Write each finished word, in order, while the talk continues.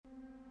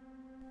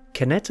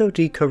Canneto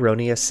di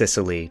Caronia,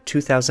 Sicily,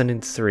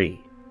 2003.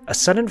 A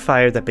sudden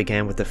fire that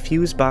began with the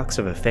fuse box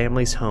of a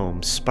family's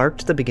home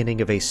sparked the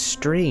beginning of a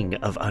string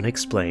of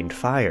unexplained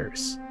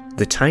fires.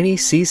 The tiny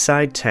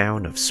seaside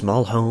town of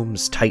small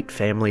homes, tight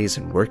families,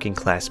 and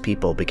working-class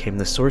people became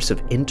the source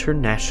of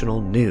international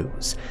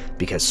news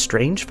because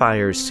strange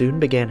fires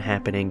soon began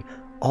happening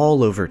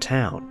all over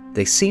town.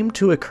 They seemed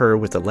to occur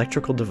with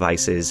electrical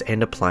devices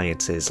and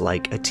appliances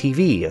like a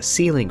TV, a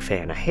ceiling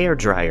fan, a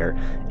hairdryer,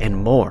 and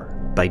more.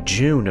 By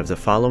June of the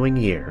following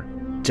year,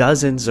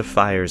 dozens of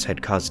fires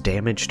had caused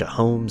damage to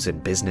homes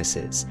and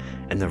businesses,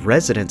 and the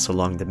residents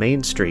along the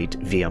main street,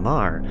 Via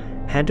Mar,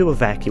 had to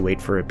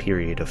evacuate for a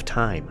period of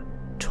time,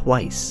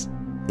 twice.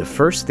 The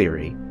first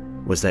theory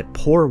was that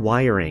poor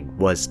wiring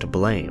was to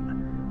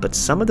blame, but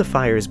some of the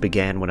fires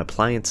began when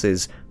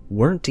appliances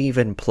weren't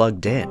even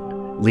plugged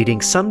in,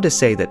 leading some to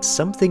say that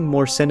something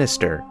more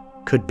sinister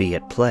could be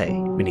at play.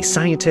 Many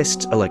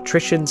scientists,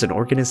 electricians, and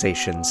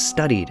organizations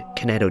studied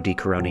Canneto di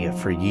Caronia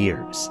for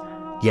years,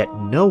 yet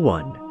no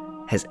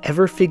one has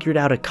ever figured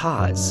out a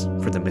cause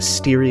for the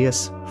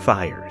mysterious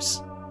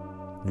fires.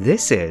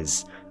 This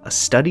is a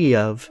study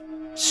of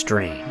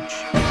strange.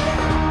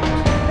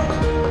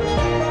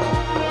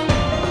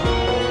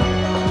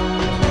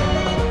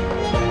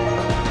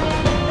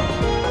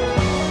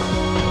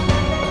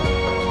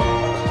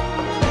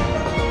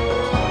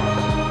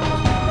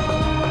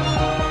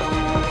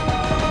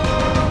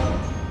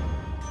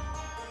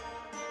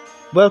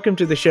 Welcome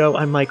to the show.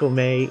 I'm Michael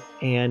May,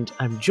 and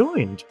I'm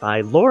joined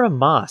by Laura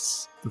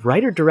Moss,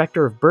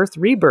 writer-director of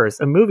Rebirth,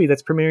 a movie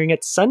that's premiering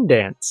at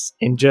Sundance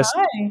in just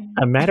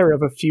a matter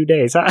of a few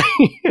days. Hi.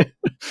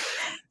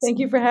 Thank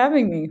you for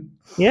having me.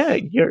 Yeah,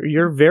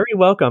 you're very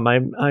welcome.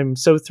 I'm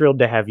so thrilled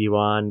to have you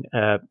on.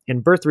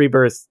 In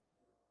Rebirth,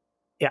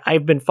 yeah,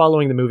 I've been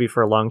following the movie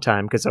for a long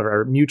time because of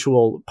our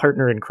mutual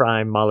partner in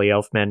crime, Molly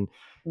Elfman.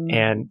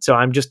 And so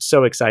I'm just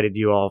so excited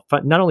you all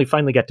not only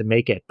finally got to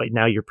make it, but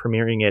now you're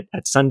premiering it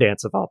at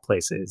Sundance of all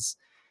places.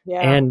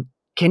 Yeah. And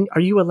are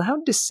you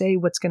allowed to say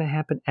what's going to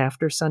happen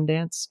after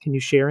Sundance? Can you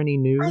share any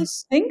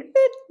news? I think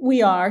that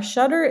we are.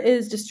 Shudder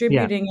is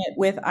distributing it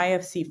with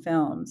IFC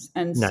Films.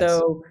 And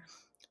so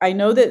I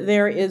know that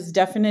there is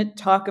definite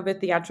talk of a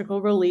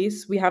theatrical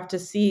release. We have to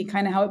see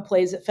kind of how it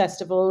plays at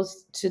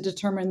festivals to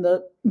determine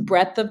the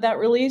breadth of that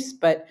release.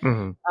 But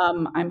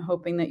I'm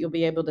hoping that you'll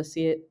be able to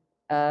see it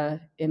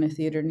in a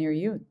theater near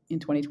you in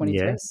 2023.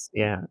 Yes,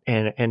 yeah.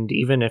 And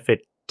even if it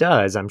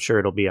does, I'm sure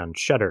it'll be on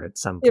Shudder at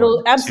some point.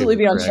 It'll absolutely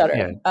be on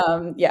Shudder.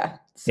 Yeah.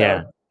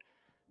 Yeah.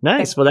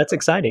 Nice. Well, that's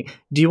exciting.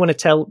 Do you want to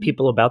tell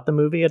people about the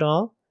movie at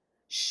all?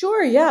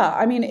 Sure, yeah.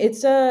 I mean,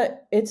 it's a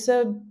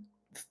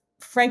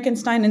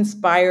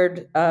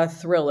Frankenstein-inspired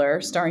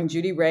thriller starring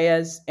Judy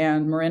Reyes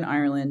and Marin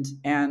Ireland.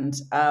 And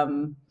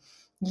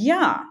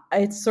yeah,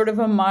 it's sort of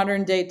a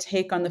modern day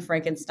take on the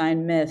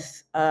Frankenstein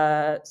myth,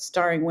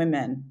 starring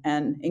women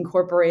and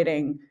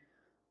incorporating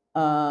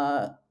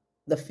the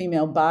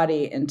female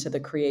body into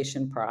the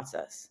creation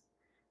process.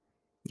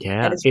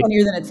 Yeah. And it's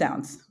funnier than it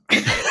sounds.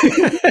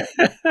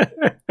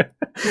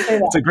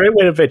 It's a great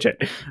way to pitch it.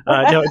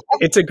 No,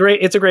 it's a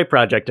great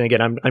project. And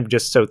again, I'm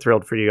just so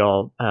thrilled for you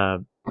all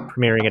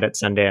premiering it at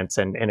Sundance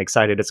and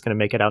excited it's going to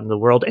make it out in the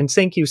world. And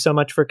thank you so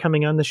much for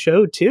coming on the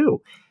show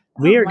too.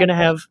 We're going to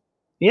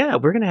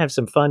have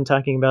some fun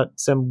talking about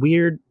some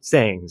weird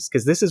things,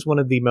 because this is one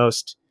of the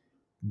most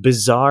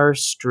bizarre,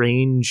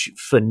 strange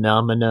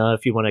phenomena,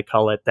 if you want to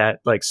call it that,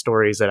 like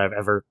stories that I've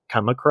ever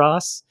come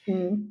across.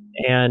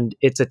 And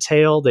it's a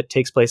tale that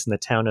takes place in the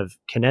town of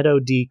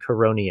Canneto di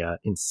Caronia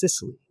in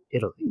Sicily,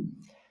 Italy.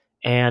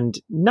 And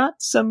not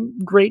some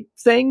great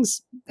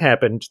things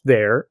happened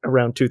there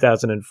around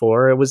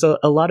 2004. It was a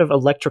lot of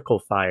electrical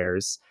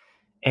fires.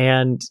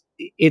 And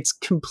it's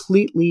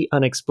completely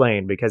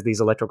unexplained because these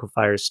electrical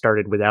fires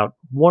started without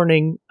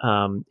warning.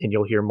 And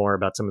you'll hear more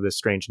about some of the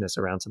strangeness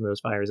around some of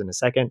those fires in a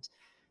second.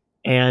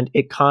 And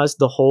it caused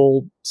the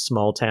whole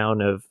small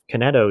town of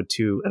Canneto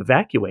to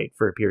evacuate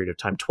for a period of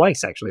time.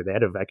 Twice, actually. They had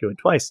to evacuate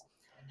twice.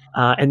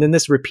 And then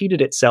this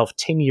repeated itself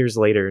 10 years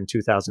later in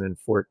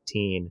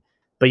 2014.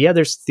 But yeah,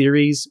 there's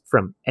theories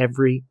from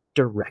every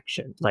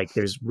direction. Like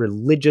there's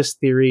religious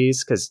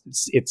theories because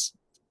it's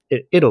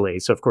Italy.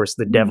 So, of course,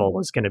 the devil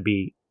is going to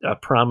be a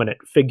prominent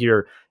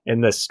figure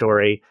in this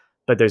story.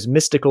 But there's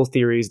mystical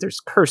theories, there's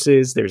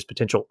curses, there's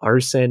potential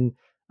arson,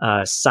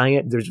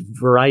 there's a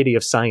variety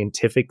of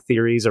scientific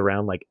theories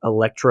around like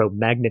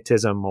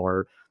electromagnetism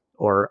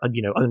or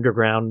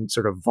underground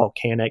sort of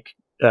volcanic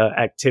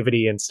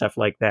activity and stuff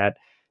like that.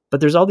 But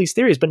there's all these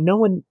theories, but no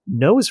one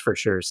knows for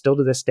sure. Still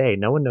to this day,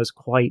 no one knows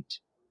quite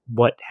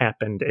what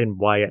happened and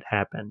why it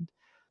happened.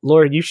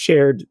 Laura, you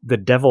shared the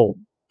devil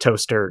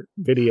toaster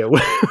video.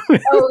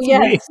 Oh,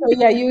 yes. So,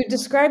 yeah, you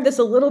described this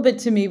a little bit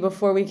to me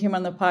before we came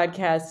on the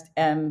podcast,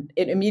 and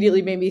it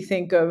immediately made me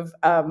think of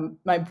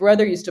my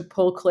brother used to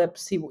pull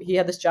clips. He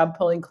had this job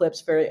pulling clips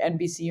for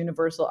NBC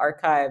Universal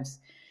Archives,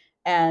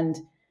 and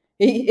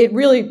it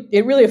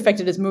really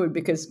affected his mood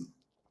because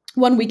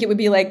one week it would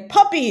be like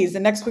puppies,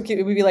 and next week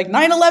it would be like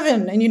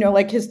 9/11, and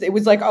like it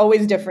was like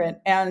always different.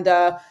 And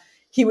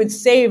he would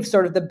save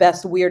sort of the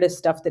best, weirdest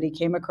stuff that he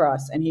came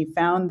across. And he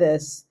found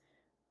this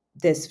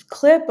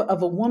clip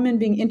of a woman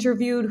being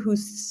interviewed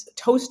whose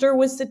toaster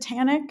was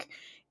satanic.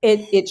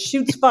 It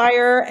shoots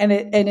fire, and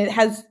it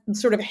has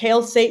sort of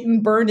Hail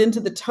Satan burned into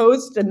the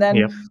toast. And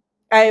then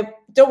I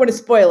don't want to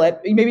spoil it.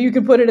 Maybe you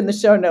can put it in the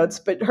show notes,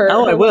 but her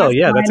I will. last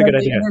Yeah, line that's a good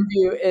of the idea.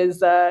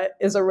 interview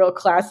is a real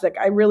classic.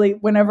 I really,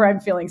 whenever I'm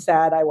feeling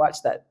sad, I watch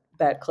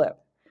that clip.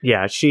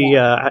 Yeah,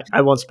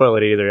 I won't spoil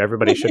it either.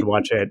 Everybody should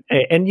watch it.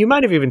 And you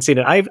might have even seen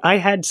it. I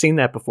had seen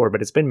that before,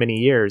 but it's been many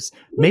years.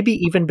 Maybe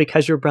even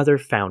because your brother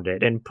found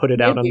it and put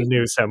it out on the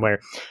news somewhere.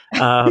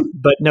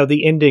 But no,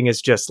 the ending is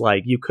just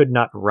like, you could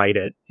not write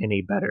it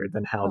any better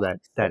than how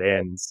that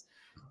ends.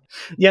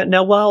 Yeah.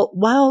 Now,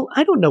 while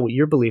I don't know what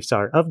your beliefs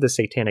are of the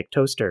satanic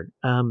toaster,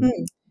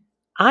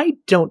 I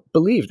don't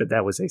believe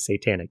that was a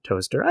satanic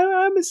toaster.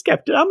 I'm a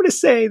skeptic. I'm going to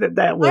say that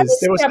there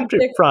was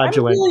something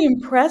fraudulent. I'm really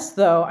impressed,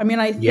 though. I mean,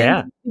 I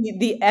think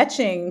the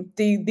etching,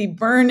 the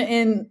burn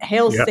in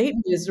Hail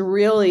Satan is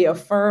really a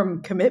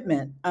firm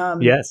commitment.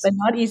 Yes, and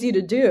not easy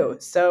to do.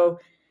 So,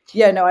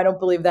 yeah, no, I don't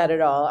believe that at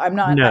all. I'm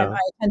not. No. I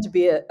tend to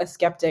be a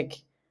skeptic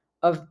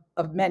of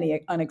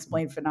many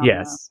unexplained phenomena.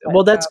 Yes,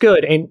 well, that's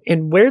good.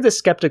 And wear the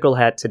skeptical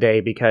hat today,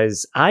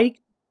 because I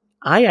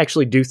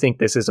actually do think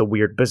this is a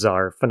weird,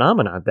 bizarre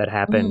phenomenon that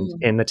happened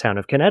in the town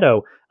of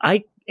Canneto.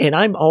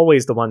 I'm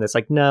always the one that's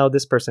like, no,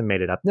 this person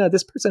made it up. No,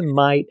 this person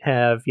might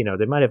have,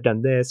 they might have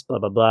done this, blah,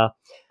 blah, blah.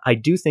 I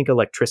do think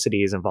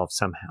electricity is involved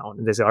somehow.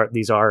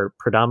 These are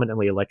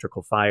predominantly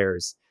electrical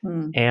fires.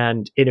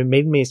 And it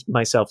made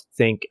myself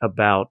think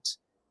about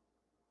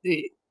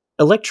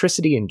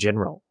electricity in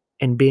general,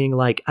 and being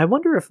like, I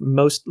wonder if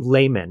most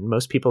laymen,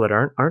 most people that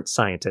aren't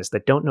scientists,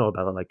 that don't know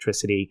about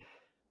electricity,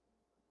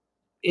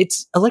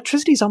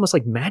 electricity is almost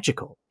like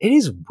magical. It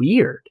is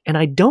weird, and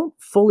I don't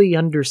fully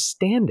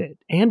understand it,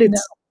 and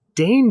it's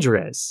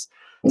dangerous.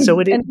 So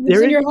it's in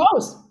your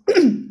house.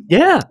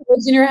 Yeah,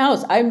 it's in your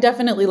house. I'm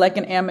definitely like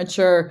an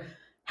amateur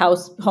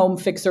home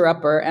fixer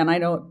upper, and I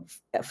don't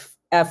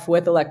f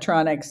with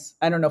electronics.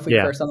 I don't know if we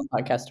curse on the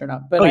podcast or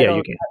not, but I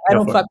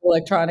don't fuck with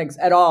electronics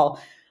at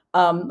all.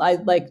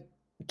 I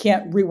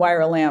can't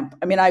rewire a lamp.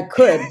 I mean, I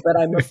could, but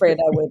I'm afraid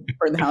I would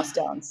burn the house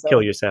down. So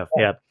kill yourself.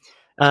 Yeah.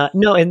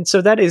 No, and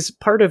so that is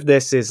part of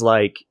this. Is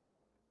like,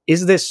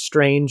 is this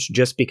strange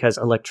just because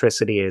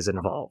electricity is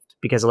involved?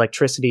 Because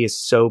electricity is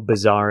so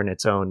bizarre in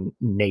its own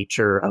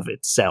nature of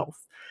itself.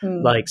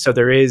 Like, so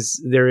there's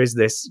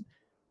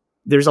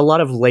a lot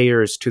of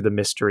layers to the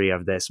mystery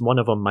of this. One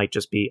of them might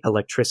just be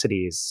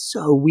electricity is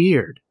so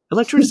weird.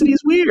 Electricity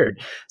is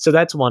weird. So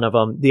that's one of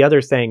them. The other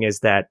thing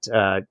is that,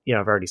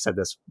 I've already said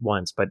this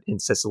once, but in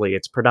Sicily,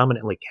 it's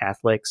predominantly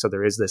Catholic. So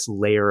there is this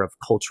layer of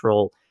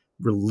cultural,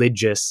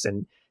 religious,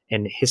 and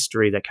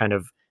history that kind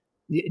of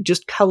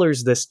just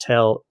colors this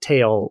tale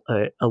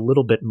a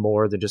little bit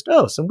more than just,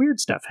 some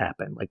weird stuff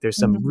happened. Like, there's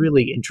some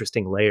really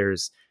interesting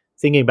layers,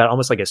 thinking about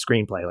almost like a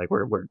screenplay, like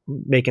we're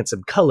making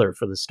some color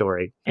for the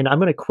story. And I'm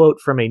going to quote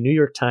from a New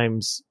York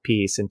Times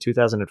piece in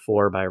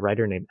 2004 by a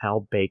writer named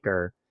Al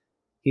Baker.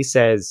 He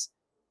says,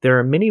 "There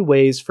are many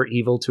ways for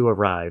evil to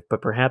arrive,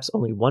 but perhaps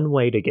only one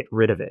way to get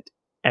rid of it: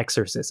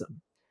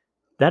 exorcism.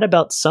 That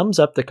about sums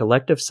up the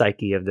collective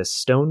psyche of this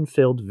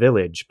stone-filled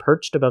village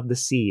perched above the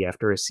sea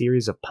after a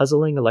series of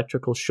puzzling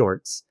electrical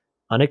shorts,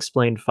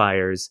 unexplained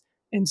fires,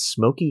 and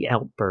smoky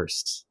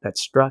outbursts that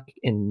struck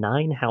in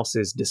 9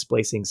 houses,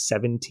 displacing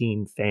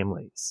 17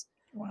 families."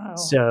 Wow.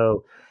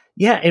 So,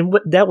 yeah, and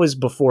that was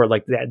before,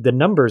 like, the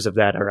numbers of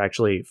that are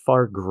actually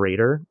far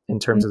greater in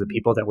terms of the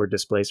people that were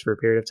displaced for a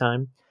period of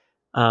time.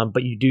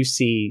 But you do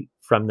see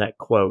from that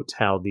quote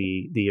how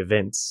the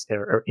events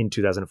in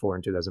 2004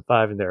 and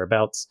 2005 and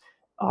thereabouts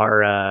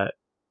are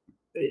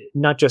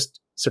not just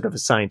sort of a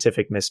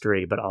scientific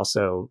mystery, but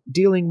also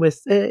dealing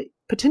with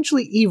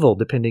potentially evil,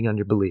 depending on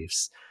your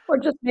beliefs. Or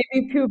just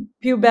maybe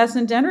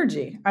pubescent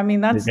energy. I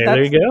mean, that's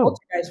there you the go.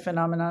 poltergeist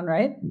phenomenon,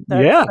 right?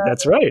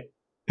 That's right.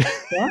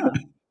 Yeah.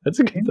 That's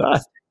a good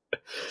thought.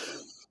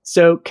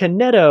 So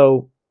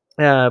Canneto,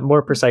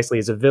 more precisely,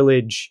 is a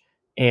village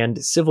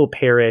and civil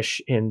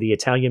parish in the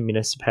Italian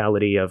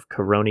municipality of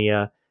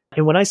Caronia.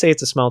 And when I say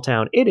it's a small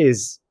town, it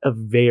is a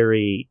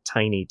very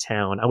tiny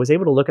town. I was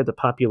able to look at the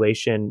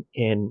population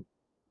in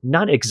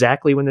not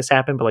exactly when this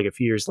happened, but like a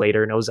few years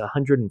later, and it was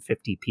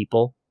 150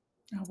 people.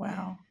 Oh,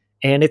 wow.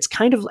 And it's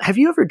kind of, have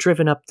you ever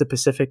driven up the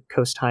Pacific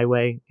Coast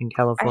Highway in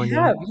California?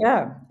 I have,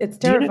 yeah. It's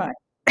terrifying.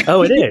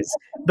 Oh, it is.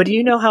 But do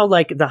you know how,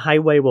 like, the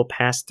highway will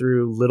pass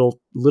through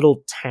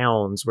little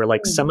towns where,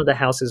 like, some of the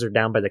houses are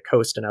down by the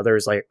coast and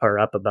others are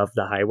up above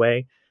the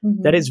highway?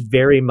 That is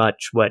very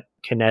much what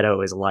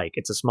Canneto is like.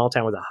 It's a small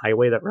town with a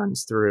highway that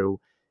runs through,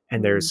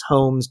 and there's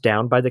homes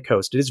down by the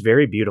coast. It is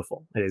very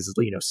beautiful. It is,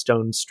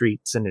 stone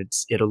streets, and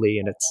it's Italy,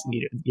 and it's,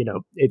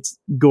 it's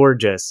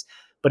gorgeous.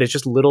 but it's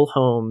just little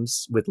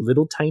homes with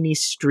little tiny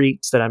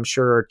streets that I'm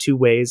sure are two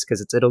ways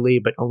because it's Italy,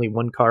 but only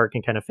one car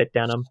can kind of fit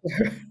down them.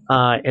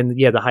 And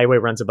yeah, the highway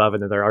runs above,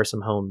 and then there are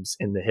some homes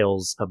in the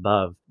hills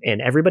above,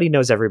 and everybody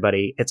knows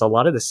everybody. It's a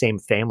lot of the same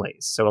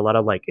families. So a lot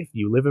of like, if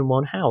you live in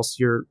one house,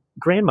 your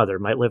grandmother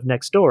might live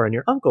next door and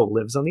your uncle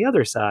lives on the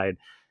other side.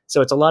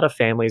 So it's a lot of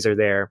families are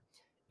there.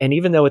 And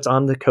even though it's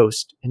on the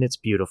coast and it's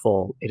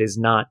beautiful, it is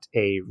not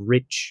a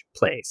rich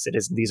place.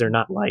 These are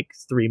not like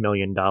 $3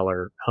 million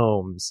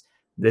homes.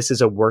 This is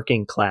a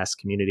working class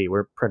community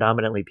where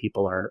predominantly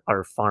people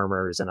are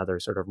farmers and other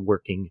sort of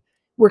working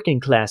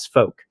class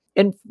folk.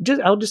 And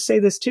I'll just say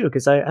this too,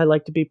 because I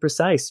like to be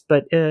precise.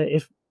 But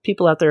if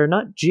people out there are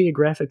not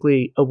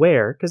geographically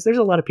aware, because there's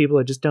a lot of people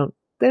that just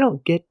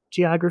don't get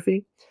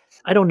geography.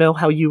 I don't know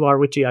how you are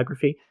with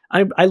geography.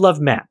 I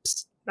love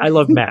maps. I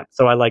love maps,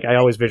 so I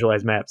always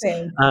visualize maps.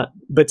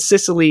 But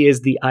Sicily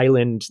is the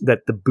island that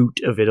the boot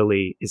of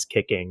Italy is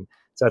kicking.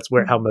 So that's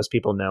how most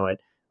people know it.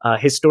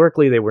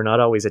 Historically, they were not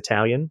always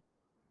Italian,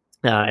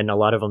 and a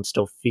lot of them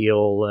still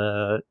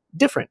feel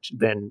different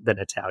than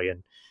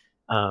Italian.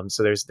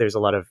 So there's a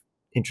lot of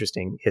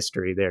interesting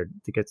history there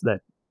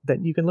that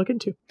you can look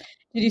into.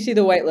 Did you see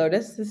the White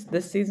Lotus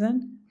this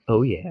season?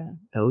 Oh yeah.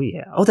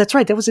 Oh, that's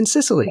right. That was in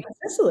Sicily.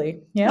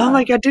 Sicily. Yeah. Oh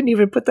my God, didn't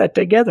even put that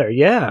together.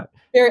 Yeah.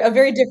 A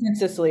very different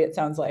Sicily, it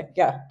sounds like.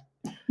 Yeah.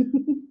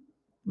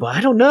 Well,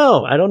 I don't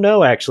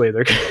know. Actually,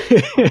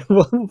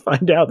 we'll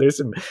find out. There's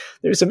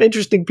some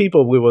interesting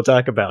people we will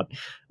talk about.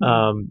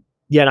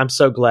 Yeah, and I'm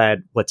so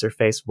glad What's Her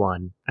Face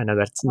won. I know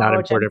that's not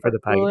important for the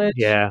podcast.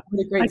 Yeah,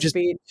 what a great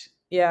speech.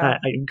 Yeah,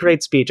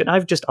 great speech. And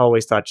I've just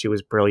always thought she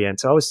was brilliant.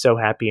 So I was so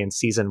happy in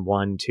season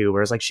 1 too,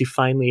 where it's like she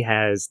finally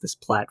has this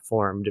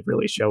platform to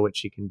really show what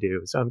she can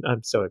do. So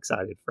I'm so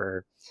excited for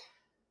her.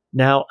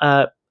 Now,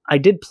 I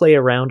did play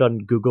around on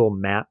Google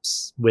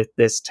Maps with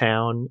this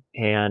town,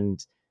 and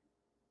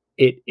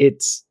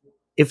it's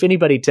if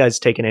anybody does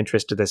take an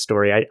interest to this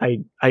story,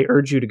 I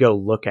urge you to go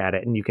look at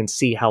it, and you can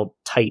see how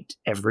tight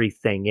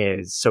everything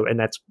is. So, and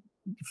that's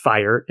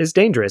fire is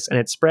dangerous and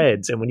it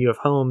spreads. And when you have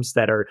homes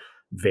that are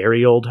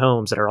very old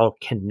homes that are all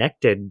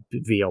connected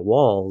via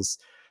walls,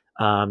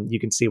 you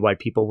can see why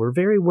people were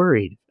very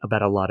worried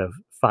about a lot of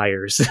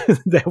fires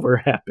that were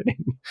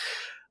happening.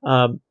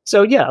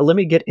 So yeah, let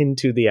me get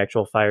into the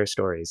actual fire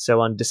stories. So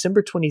on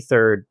December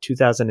 23rd,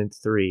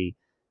 2003,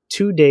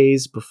 2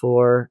 days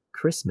before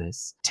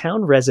Christmas,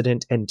 town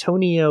resident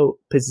Antonio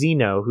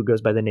Pizzino, who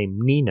goes by the name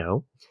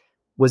Nino,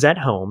 was at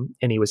home,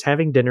 and he was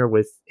having dinner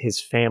with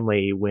his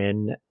family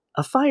when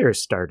a fire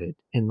started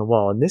in the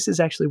wall. And this is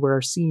actually where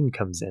our scene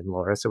comes in,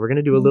 Laura. So we're going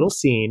to do a little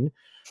scene,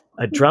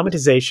 a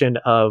dramatization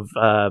of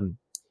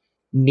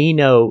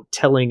Nino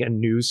telling a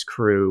news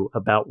crew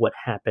about what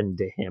happened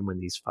to him when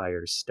these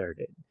fires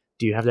started.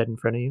 Do you have that in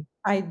front of you?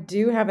 I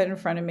do have it in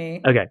front of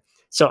me. Okay.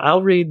 So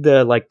I'll read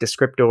the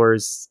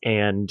descriptors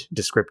and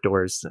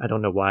descriptors. I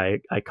don't know why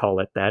I call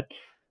it that,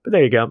 but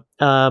there you go.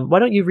 Why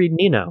don't you read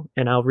Nino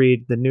and I'll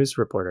read the news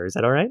reporter? Is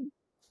that all right?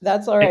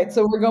 That's all right.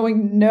 So we're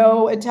going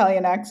no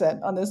Italian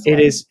accent on this one.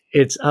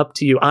 It's up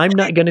to you. I'm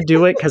not going to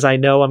do it because I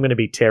know I'm going to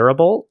be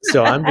terrible.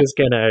 So I'm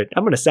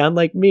going to sound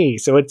like me.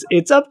 So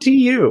it's up to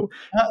you.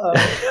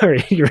 Uh-oh. All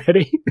right. You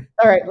ready?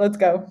 All right, let's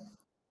go.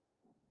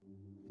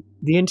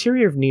 The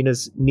interior of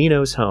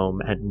Nino's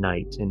home at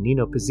night, and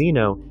Nino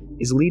Pizzino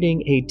is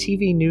leading a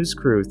TV news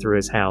crew through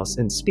his house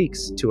and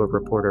speaks to a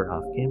reporter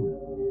off camera.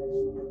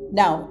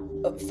 Now,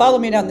 follow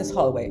me down this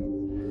hallway.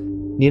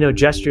 Nino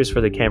gestures for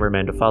the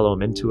cameraman to follow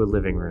him into a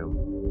living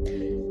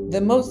room.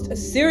 The most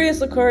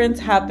serious occurrence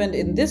happened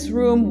in this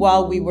room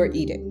while we were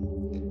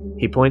eating.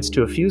 He points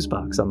to a fuse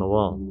box on the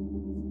wall.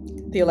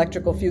 The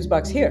electrical fuse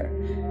box here.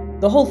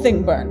 The whole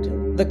thing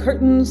burned. The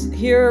curtains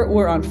here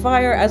were on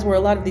fire, as were a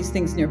lot of these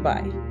things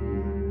nearby.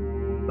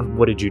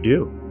 What did you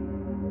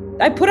do?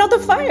 I put out the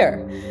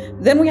fire.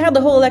 Then we had the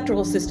whole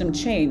electrical system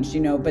changed,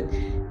 but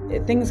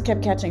things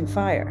kept catching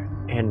fire.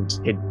 And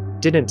it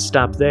didn't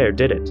stop there,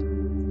 did it?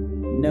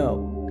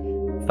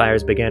 No.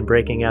 Fires began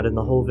breaking out in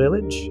the whole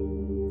village?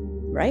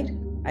 Right.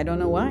 I don't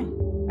know why.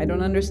 I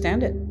don't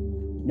understand it.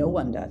 No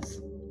one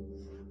does.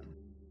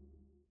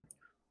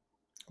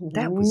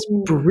 That was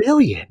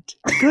brilliant.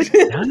 Good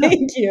job.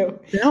 Thank you.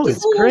 That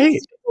was great.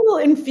 A little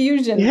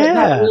infusion, but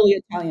not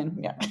really Italian.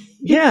 Yeah.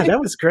 Yeah, that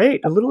was great.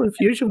 A little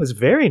infusion was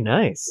very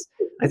nice.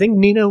 I think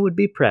Nino would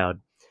be proud.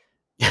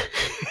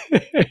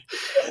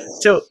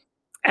 So,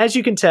 as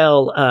you can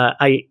tell,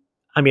 I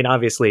mean,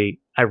 obviously,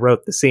 I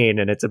wrote the scene,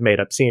 and it's a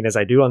made-up scene, as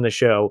I do on the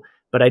show,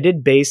 but I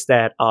did base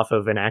that off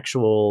of an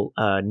actual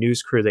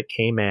news crew that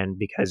came in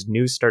because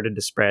news started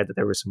to spread that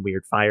there were some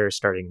weird fires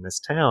starting in this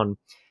town,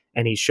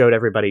 and he showed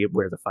everybody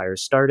where the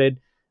fires started.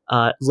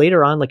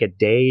 Later on, like a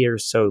day or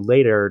so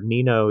later,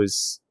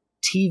 Nino's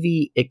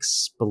TV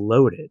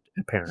exploded,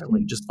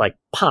 apparently, just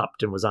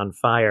popped and was on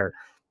fire.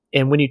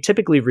 And when you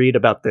typically read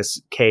about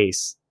this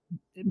case,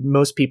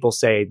 most people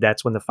say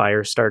that's when the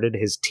fire started.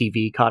 His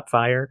TV caught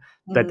fire,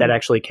 but that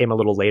actually came a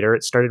little later.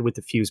 It started with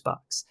the fuse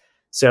box.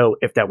 So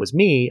if that was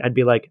me, I'd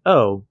be like,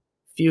 oh,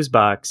 fuse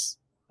box,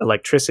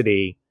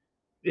 electricity,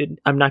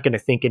 I'm not going to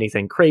think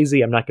anything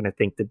crazy. I'm not going to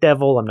think the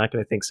devil. I'm not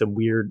going to think some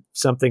weird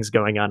something's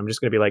going on. I'm just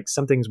going to be like,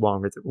 something's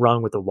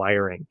wrong with the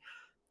wiring.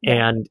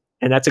 Yeah.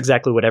 And that's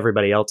exactly what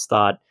everybody else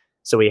thought.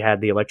 So we had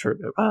the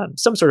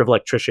some sort of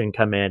electrician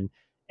come in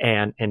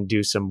and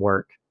do some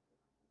work.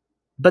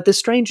 But the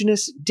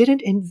strangeness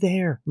didn't end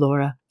there,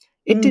 Laura.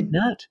 It did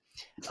not.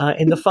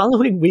 In the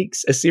following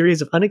weeks, a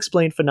series of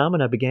unexplained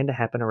phenomena began to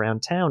happen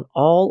around town,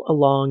 all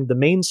along the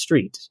main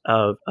street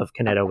of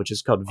Canneto, which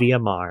is called Via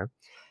Mar.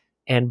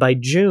 And by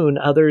June,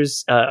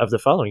 others of the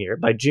following year,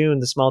 by June,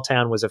 the small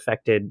town was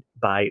affected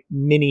by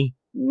many,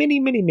 many,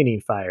 many, many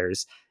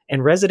fires.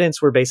 And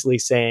residents were basically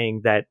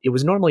saying that it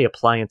was normally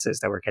appliances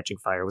that were catching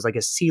fire. It was like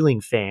a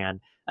ceiling fan,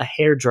 a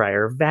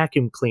hairdryer,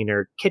 vacuum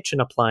cleaner, kitchen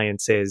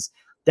appliances.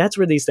 That's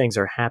where these things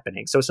are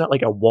happening. So it's not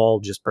like a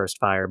wall just burst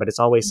fire, but it's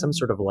always some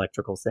sort of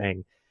electrical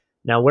thing.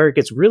 Now, where it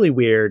gets really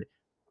weird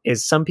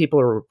is some people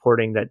are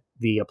reporting that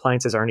the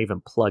appliances aren't even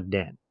plugged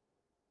in.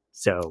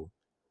 So,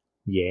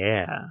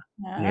 yeah.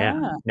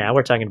 Now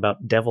we're talking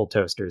about devil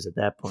toasters at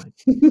that point.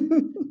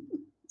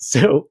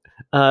 So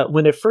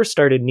when it first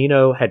started,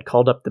 Nino had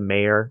called up the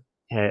mayor.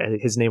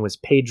 His name was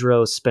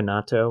Pedro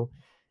Spinato.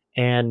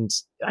 And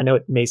I know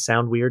it may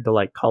sound weird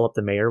to call up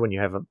the mayor when you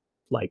have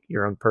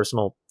your own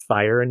personal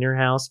fire in your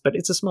house, but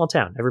it's a small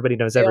town. Everybody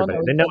knows everybody.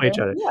 They know each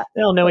other. Yeah.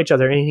 They all know each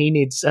other. And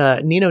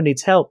Nino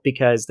needs help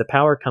because the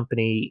power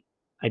company,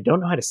 I don't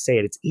know how to say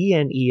it. It's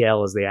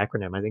ENEL is the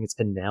acronym. I think it's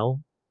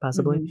Enel,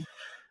 possibly.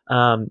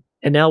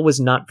 Enel was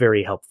not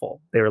very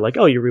helpful. They were like,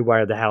 oh, you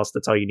rewired the house.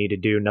 That's all you need to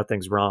do.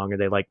 Nothing's wrong.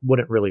 And they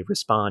wouldn't really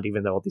respond,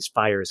 even though all these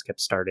fires kept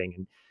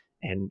starting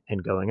and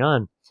going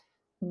on.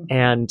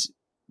 And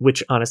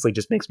which honestly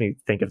just makes me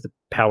think of the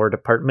power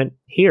department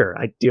here.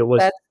 I deal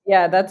with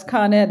that's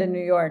Con Ed in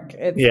New York.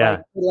 It's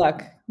good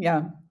luck.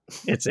 Yeah.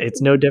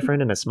 It's no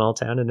different in a small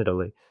town in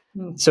Italy.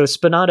 So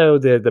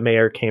Spinato, the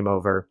mayor, came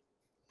over.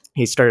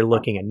 He started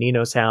looking at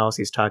Nino's house.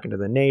 He's talking to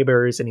the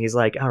neighbors, and he's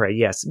like, all right,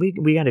 yes,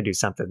 we got to do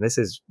something. This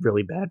is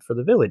really bad for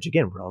the village.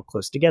 Again, we're all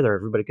close together.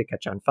 Everybody could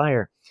catch on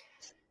fire.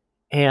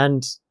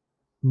 And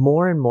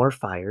more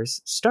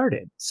fires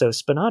started. So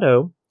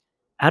Spinato,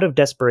 out of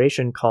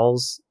desperation,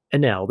 calls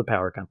Enel, the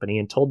power company,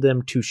 and told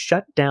them to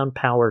shut down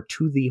power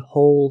to the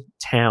whole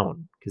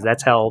town, because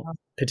that's how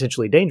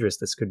potentially dangerous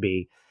this could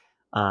be.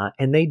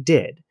 And they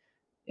did.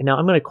 And now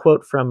I'm going to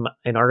quote from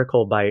an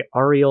article by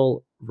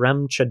Ariel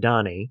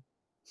Ramchadani.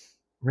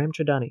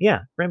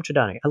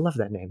 Ramchadani. I love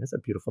that name. That's a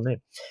beautiful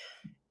name.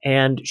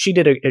 And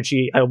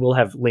I will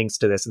have links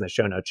to this in the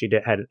show notes. She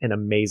had an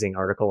amazing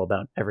article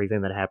about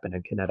everything that happened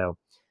in Canneto.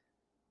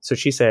 So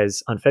she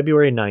says, on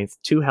February 9th,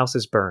 2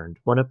 houses burned.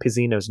 One of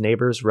Pizzino's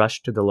neighbors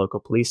rushed to the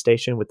local police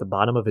station with the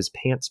bottom of his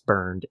pants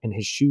burned and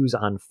his shoes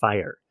on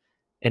fire.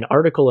 An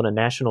article in a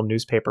national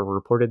newspaper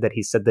reported that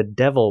he said the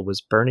devil was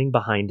burning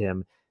behind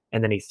him,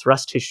 and then he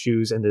thrust his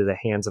shoes into the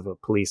hands of a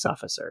police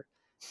officer.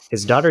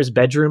 His daughter's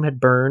bedroom had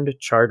burned,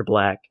 charred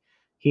black.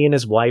 He and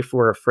his wife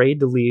were afraid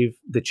to leave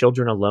the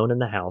children alone in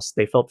the house.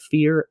 They felt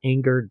fear,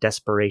 anger,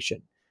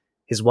 desperation.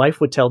 His wife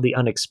would tell the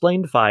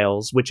Unexplained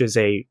Files, which is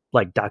a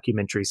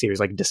documentary series,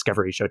 like a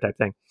Discovery Show type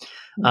thing,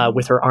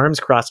 with her arms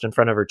crossed in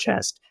front of her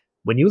chest.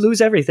 When you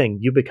lose everything,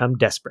 you become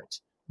desperate.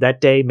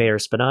 That day, Mayor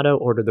Spinato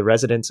ordered the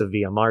residents of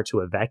Via Mar to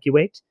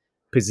evacuate.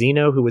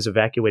 Pizzino, who was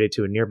evacuated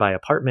to a nearby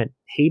apartment,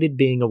 hated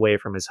being away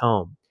from his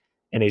home.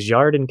 In his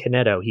yard in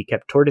Canneto, he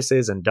kept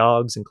tortoises and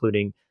dogs,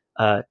 including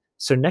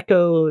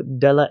Cerneco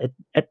della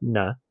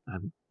Etna. I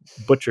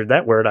butchered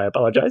that word, I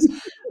apologize.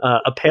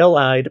 A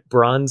pale-eyed,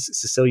 bronze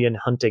Sicilian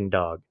hunting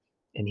dog.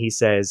 And he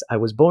says, I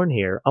was born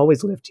here,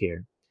 always lived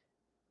here.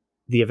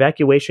 The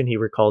evacuation, he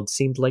recalled,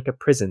 seemed like a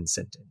prison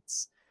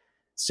sentence.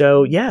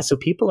 So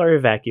people are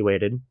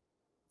evacuated.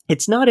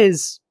 It's not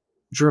as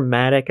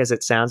dramatic as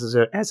it sounds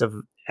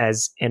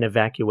as an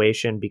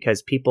evacuation,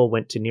 because people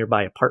went to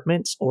nearby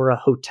apartments or a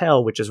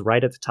hotel, which is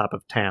right at the top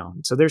of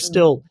town. So they're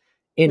still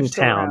in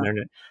town.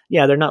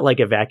 They're not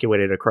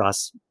evacuated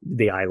across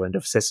the island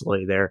of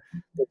Sicily. They're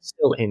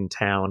still in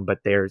town, but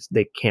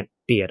they can't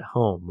be at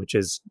home, which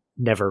is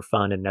never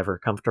fun and never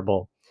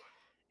comfortable.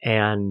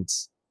 And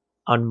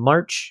by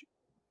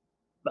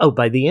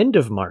the end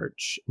of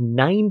March,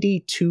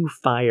 92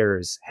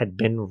 fires had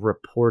been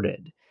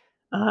reported.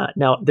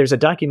 Now, there's a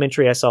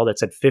documentary I saw that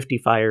said 50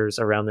 fires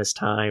around this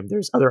time.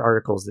 There's other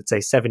articles that say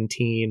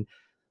 17.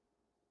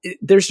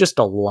 There's just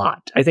a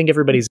lot. I think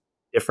everybody's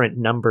different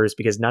numbers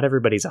because not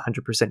everybody's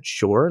 100%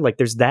 sure.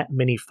 There's that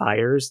many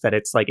fires that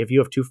it's if you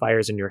have 2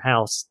 fires in your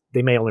house,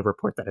 they may only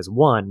report that as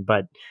 1,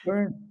 but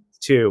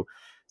 2.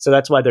 So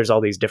that's why there's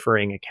all these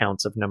differing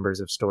accounts of numbers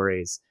of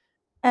stories.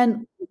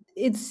 And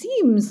it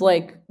seems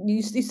like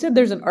you said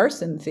there's an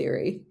arson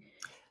theory.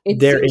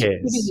 There is.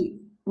 Pretty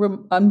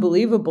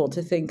unbelievable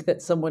to think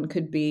that someone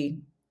could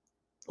be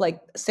like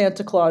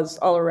Santa Claus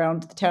all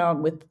around the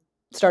town with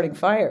starting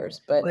fires,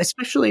 but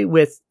especially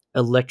with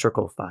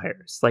electrical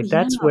fires,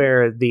 that's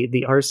where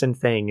the arson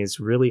thing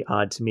is really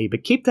odd to me.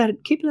 But keep it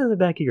in the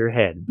back of your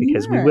head,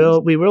 because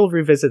we will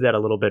revisit that a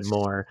little bit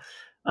more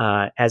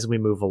as we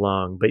move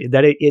along. But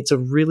it's a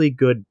really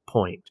good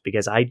point,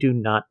 because I do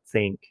not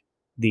think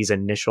these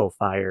initial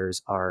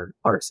fires are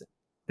arson.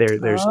 They're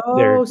Oh, so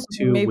there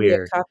too may be a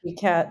weird.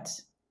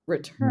 copycat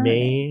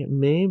returning.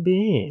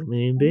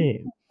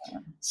 Maybe.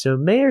 So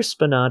Mayor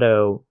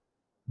Spinato,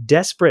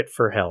 desperate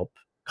for help,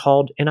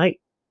 called, and I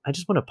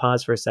just want to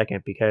pause for a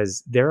second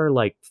because there are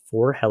like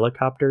 4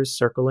 helicopters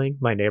circling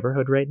my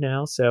neighborhood right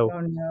now. So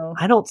Oh, no.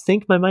 I don't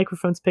think my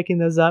microphone's picking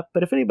those up,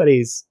 but if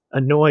anybody's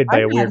annoyed by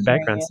I'm a not weird hearing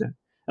background it. sound,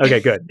 okay,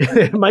 good.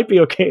 It might be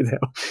okay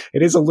though.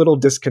 It is a little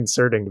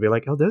disconcerting to be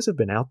like, oh, those have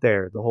been out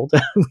there the whole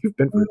time we've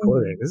been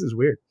recording. Mm. This is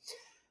weird.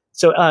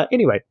 So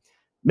anyway,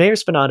 Mayor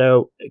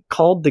Spinato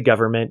called the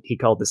government. He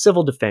called the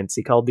civil defense.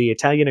 He called the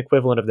Italian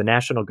equivalent of the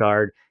National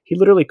Guard. He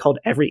literally called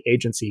every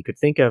agency he could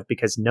think of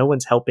because no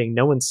one's helping,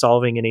 no one's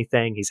solving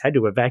anything. He's had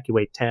to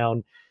evacuate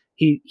town.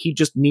 He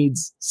just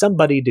needs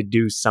somebody to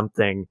do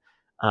something.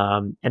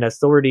 And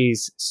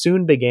authorities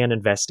soon began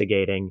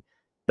investigating,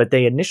 but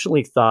they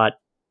initially thought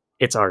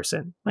it's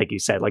arson, like you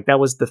said. Like that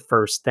was the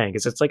first thing.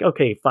 Because it's like,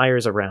 okay,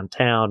 fires around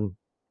town.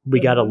 We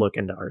got to Uh-huh. look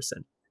into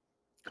arson.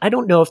 I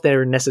don't know if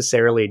they're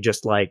necessarily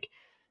just like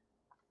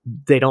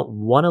they don't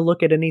want to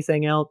look at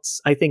anything else.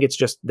 I think it's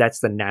just that's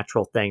the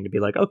natural thing to be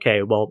like,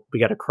 okay, well, we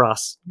got to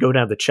go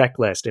down the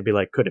checklist and be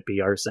like, could it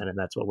be arson? And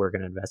that's what we're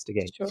going to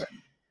investigate. Sure.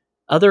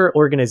 Other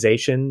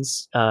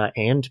organizations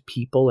and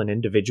people and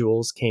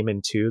individuals came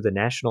into the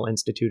National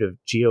Institute of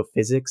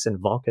Geophysics and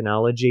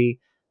Volcanology,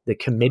 the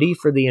Committee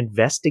for the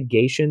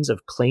Investigations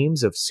of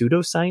Claims of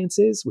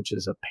Pseudosciences, which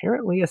is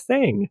apparently a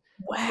thing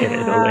in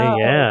Italy. Wow.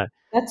 Yeah.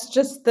 That's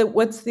just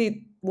what's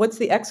the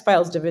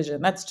X-Files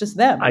division? That's just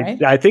them,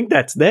 right? I think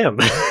that's them.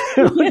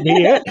 It would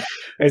be it.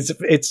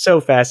 It's so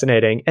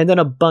fascinating. And then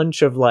a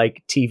bunch of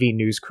like TV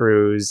news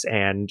crews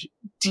and Mhm.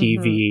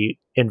 TV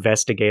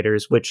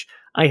investigators, which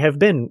I have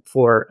been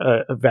for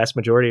a vast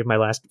majority of my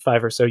last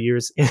 5 or so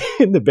years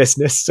in the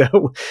business.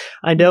 So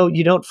I know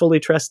you don't fully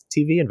trust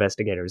TV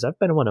investigators. I've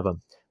been one of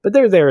them, but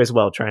they're there as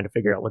well trying to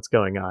figure out what's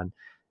going on.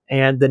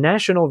 And the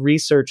National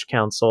Research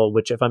Council,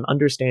 which, if I'm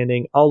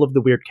understanding all of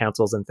the weird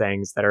councils and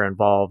things that are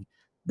involved,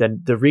 then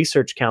the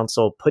Research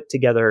Council put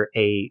together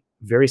a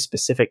very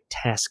specific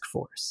task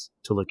force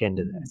to look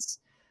into Mm. this.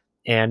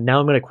 And now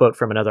I'm going to quote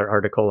from another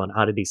article on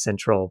Oddity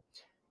Central.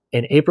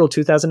 In April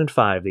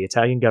 2005, the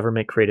Italian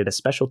government created a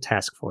special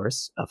task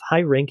force of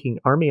high ranking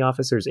army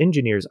officers,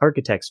 engineers,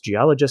 architects,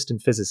 geologists, and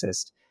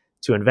physicists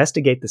to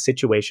investigate the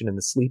situation in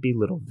the sleepy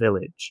little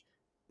village.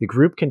 The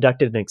group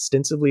conducted an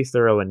extensively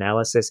thorough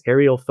analysis,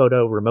 aerial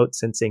photo, remote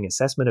sensing,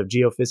 assessment of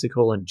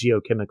geophysical and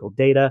geochemical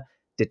data,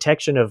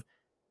 detection of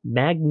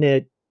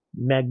magnetometric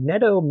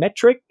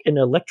and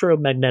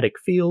electromagnetic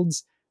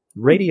fields,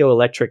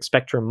 radioelectric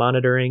spectrum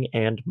monitoring,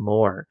 and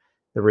more.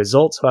 The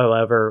results,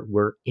 however,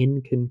 were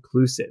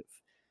inconclusive.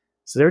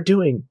 So they're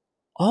doing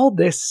all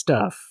this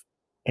stuff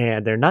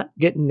and they're not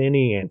getting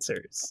any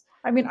answers.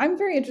 I mean, I'm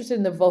very interested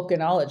in the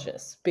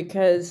volcanologists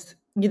because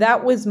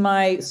that was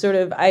my sort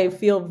of I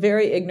feel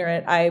very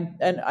ignorant. I'm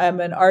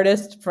an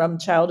artist from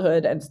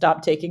childhood and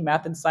stopped taking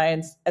math and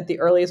science at the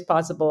earliest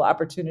possible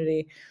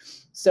opportunity.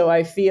 So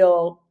I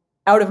feel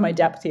out of my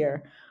depth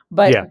here. Yeah.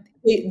 But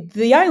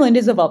the island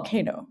is a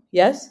volcano,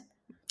 yes?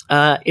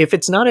 If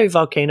it's not a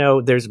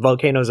volcano, there's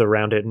volcanoes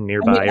around it and I mean,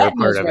 nearby or part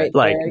Etna's of it. right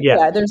Like, there. yeah,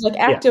 Yeah, there's like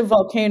yeah, active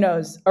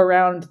volcanoes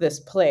around this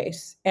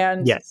place.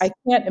 And I yes,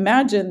 can't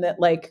imagine that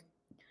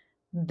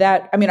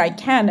I mean, I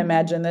can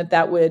imagine that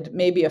that would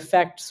maybe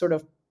affect sort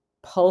of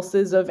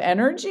pulses of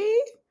energy,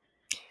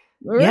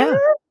 yeah.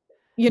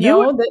 you You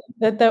would, know,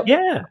 that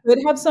yeah. could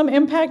have some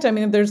impact. I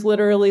mean, there's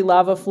literally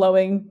lava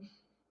flowing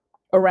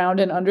around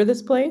and under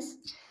this place.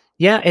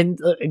 Yeah, and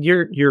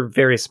you're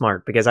very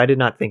smart because I did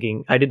not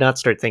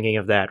start thinking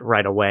of that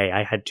right away.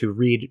 I had to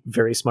read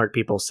very smart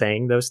people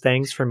saying those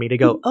things for me to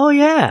go, oh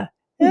yeah,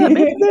 yeah,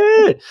 maybe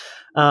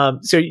that.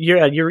 So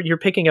you're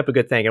picking up a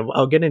good thing, and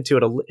I'll get into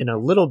it in a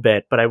little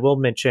bit. But I will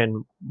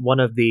mention one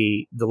of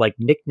the like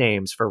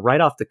nicknames for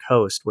right off the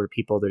coast where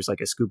there's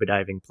like a scuba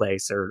diving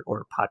place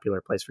or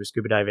popular place for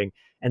scuba diving,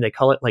 and they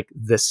call it like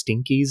the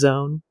Stinky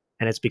Zone,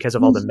 and it's because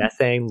of all the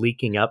methane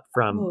leaking up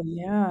from Oh,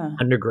 yeah.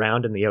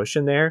 underground in the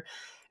ocean there.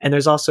 And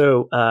there's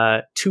also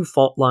 2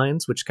 fault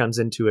lines, which comes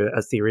into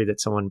a theory that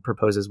someone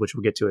proposes, which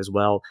we'll get to as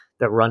well,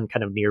 that run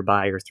kind of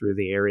nearby or through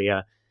the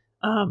area.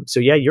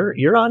 So yeah,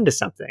 you're onto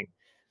something.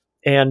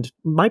 And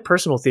my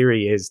personal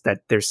theory is that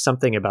there's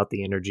something about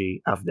the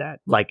energy of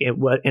that.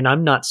 And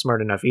I'm not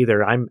smart enough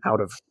either. I'm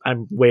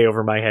way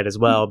over my head as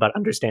well about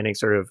understanding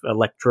sort of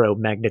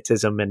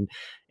electromagnetism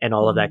and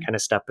all of that Mhm. kind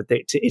of stuff. But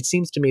it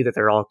seems to me that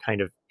they're all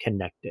kind of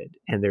connected,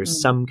 and there's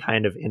Mm. some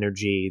kind of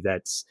energy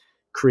that's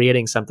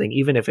creating something,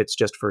 even if it's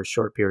just for a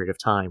short period of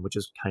time, which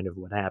is kind of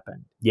what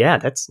happened. Yeah,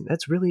 that's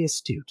really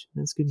astute.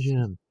 That's a good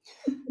job.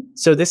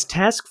 So this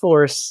task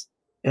force,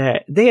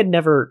 they had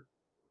never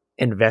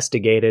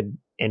investigated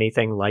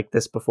anything like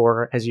this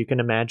before, as you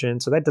can imagine.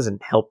 So that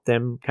doesn't help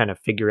them kind of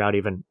figure out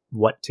even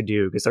what to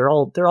do because they're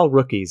all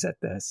rookies at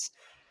this.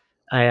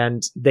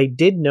 And they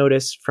did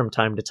notice from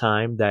time to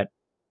time that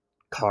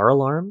car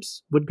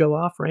alarms would go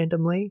off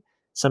randomly.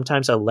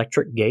 Sometimes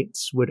electric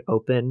gates would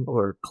open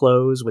or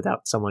close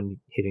without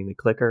someone hitting the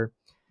clicker.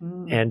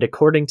 Mm. And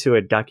according to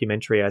a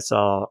documentary I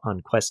saw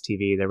on Quest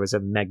TV, there was a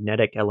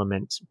magnetic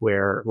element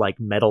where like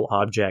metal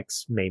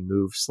objects may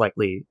move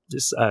slightly,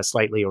 just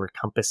slightly, or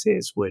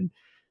compasses would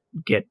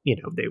get,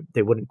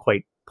 they wouldn't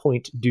quite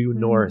point due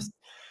north.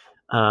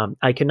 Mm.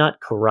 I cannot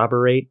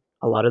corroborate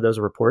a lot of those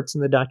reports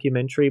in the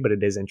documentary, but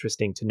it is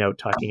interesting to note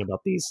talking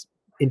about these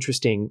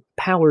interesting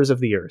powers of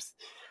the earth.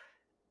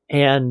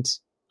 And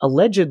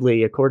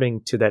allegedly,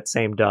 according to that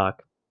same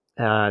doc,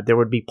 there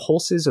would be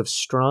pulses of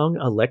strong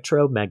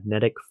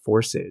electromagnetic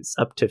forces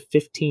up to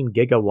 15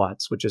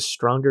 gigawatts, which is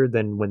stronger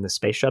than when the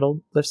space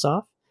shuttle lifts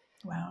off.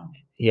 Wow.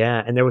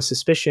 Yeah, and there was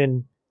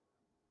suspicion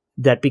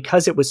that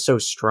because it was so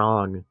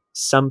strong,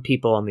 some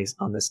people on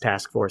this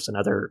task force and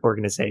other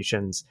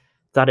organizations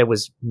thought it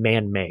was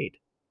man-made.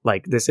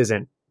 Like, this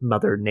isn't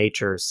Mother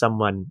Nature. Some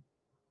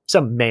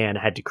man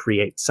had to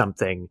create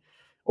something,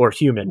 or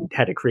human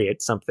had to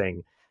create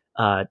something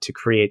to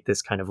create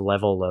this kind of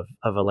level of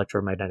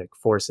electromagnetic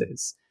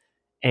forces.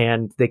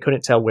 And they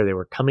couldn't tell where they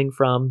were coming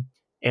from.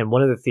 And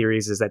one of the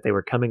theories is that they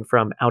were coming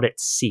from out at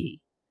sea.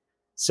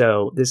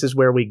 So this is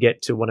where we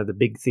get to one of the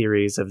big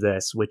theories of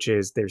this, which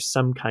is there's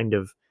some kind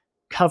of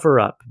cover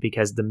up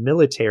because the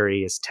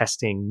military is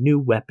testing new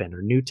weapon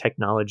or new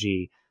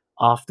technology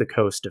off the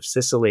coast of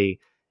Sicily.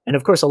 And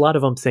of course, a lot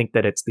of them think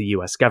that it's the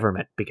US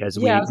government because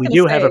Yeah, I we was going to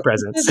do have say, a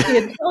presence. the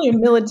Italian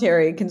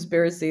military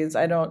conspiracies,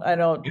 I don't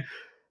Yeah.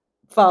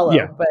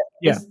 follow, but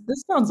Yeah.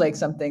 this sounds like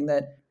something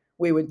that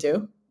we would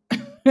do.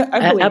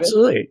 I believe it.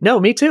 Absolutely. No,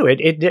 me too.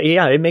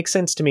 It makes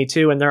sense to me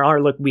too. And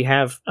we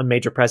have a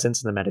major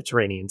presence in the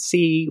Mediterranean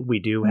Sea. We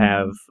do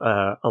have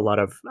Mhm. a lot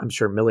of, I'm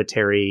sure,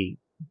 military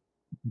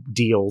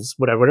deals,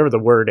 whatever the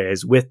word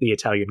is, with the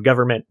Italian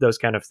government, those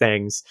kind of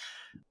things.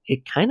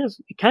 It kind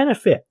of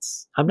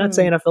fits. I'm not Mm.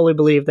 saying I fully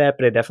believe that,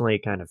 but it definitely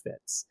kind of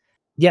fits.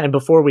 Yeah, and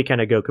before we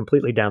kind of go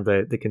completely down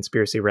the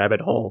conspiracy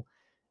rabbit hole,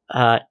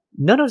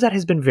 none of that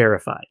has been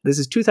verified. This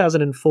is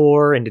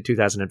 2004 into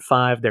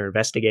 2005. They're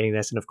investigating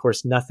this, and of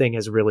course, nothing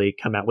has really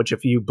come out. Which,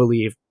 if you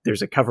believe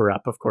there's a cover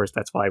up, of course,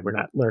 that's why we're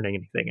not learning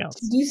anything else.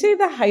 Do you say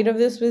the height of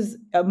this was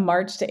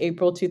March to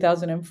April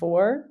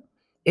 2004?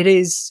 It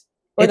is.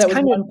 Or It's that was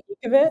kind of one peak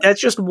of it? That's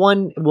just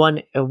one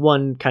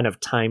kind of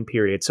time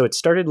period. So it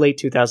started late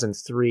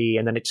 2003,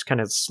 and then it just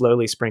kind of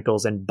slowly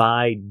sprinkles. And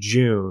by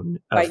June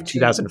By of June.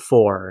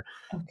 2004,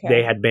 they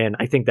Okay. had been.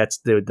 I think that's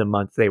the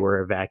month they were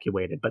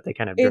evacuated, but they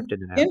kind of It's drifted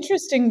in and out.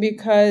 interesting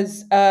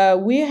because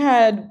we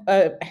had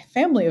a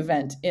family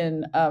event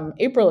in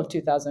April of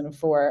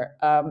 2004.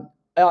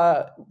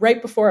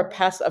 Right before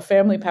a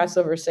family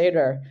Passover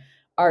Seder,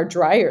 our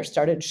dryer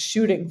started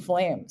shooting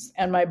flames,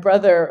 and my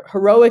brother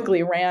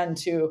heroically ran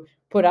to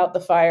put out the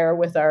fire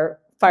with our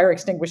fire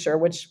extinguisher,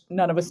 which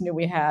none of us knew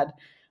we had.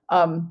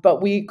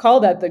 But we call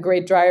that the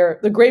Great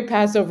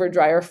Passover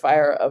Dryer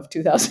Fire of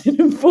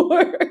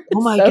 2004.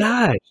 Oh my So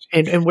gosh!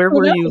 And where who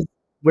were knows? you?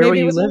 Where were Maybe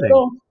it you was a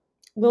living?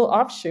 little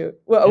offshoot.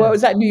 Well, what Yeah,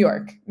 was that? New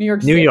York New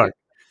City. York.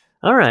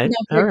 All right,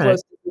 Not all very right.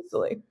 close to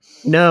Sicily.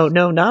 No,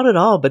 no, not at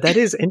all. But that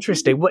is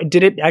interesting. What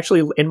did it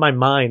actually? In my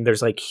mind,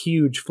 there's like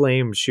huge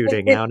flames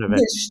shooting out of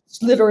it.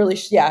 Literally,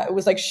 yeah, it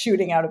was like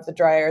shooting out of the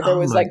dryer. There Oh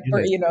was my like,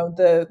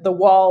 goodness! the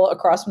wall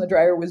across from the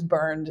dryer was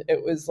burned.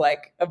 It was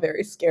like a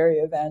very scary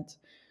event.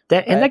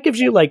 But That gives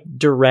you like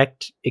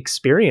direct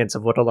experience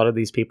of what a lot of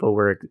these people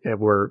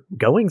were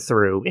going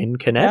through in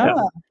yeah,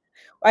 Canneto.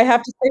 I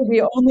have to say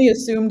we only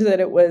assumed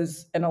that it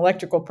was an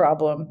electrical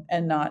problem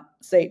and not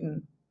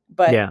Satan.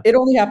 But Yeah, it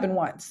only happened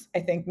once. I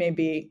think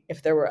maybe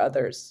if there were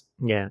others.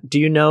 yeah. Do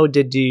you know?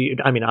 Did you?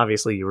 I mean,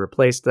 obviously you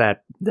replaced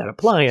that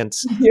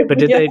appliance, but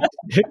did Yeah.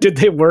 they did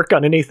they work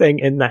on anything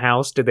in the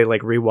house? Did they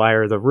like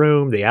rewire the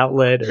room, the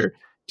outlet, or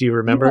do you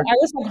remember? I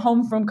was, like,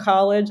 home from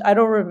college. I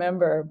don't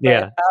remember, but,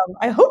 Yeah.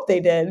 I hope they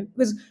did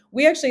because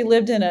we actually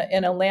lived in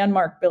a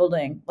landmark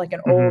building, like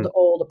an Hmm.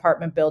 old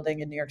apartment building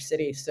in New York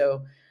City,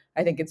 so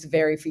I think it's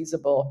very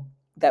feasible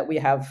that we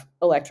have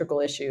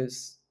electrical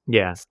issues.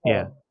 Yeah.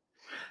 Yeah. So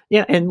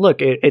Yeah, and look,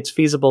 it's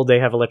feasible they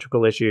have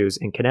electrical issues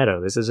in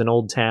Canneto. This is an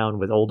old town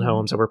with old mhm,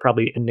 homes that were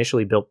probably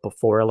initially built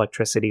before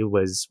electricity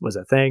was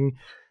a thing.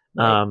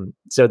 right.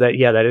 So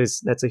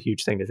that's a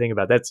huge thing to think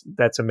about.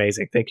 That's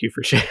amazing. Thank you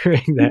for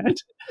sharing that.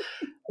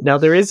 Now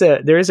there is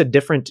a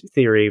different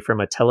theory from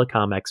a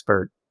telecom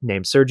expert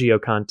named Sergio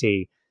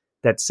Conti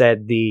that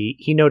said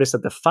he noticed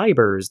that the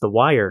fibers, the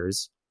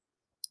wires,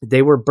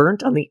 they were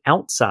burnt on the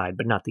outside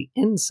but not the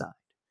inside.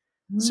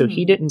 So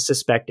he Mm, didn't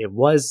suspect it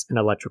was an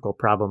electrical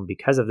problem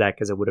because of that,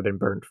 because it would have been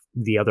burnt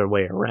the other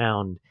way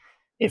around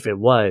if it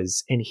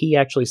was. And he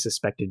actually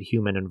suspected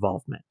human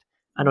involvement.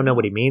 I don't know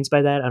what wow. he means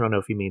by that. I don't know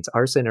if he means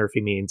arson or if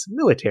he means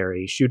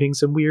military shooting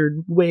some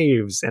weird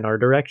waves in our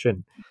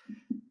direction.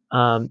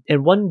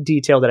 And one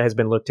detail that has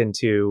been looked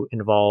into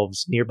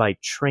involves nearby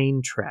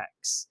train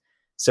tracks.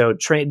 So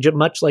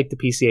much like the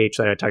PCH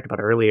that I talked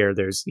about earlier,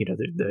 there's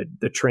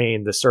the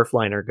train, the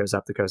Surfliner goes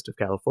up the coast of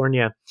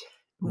California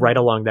right Mm.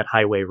 along that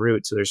highway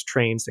route. So there's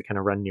trains that kind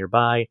of run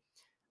nearby,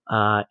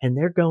 and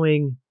they're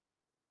going.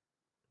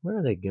 Where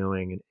are they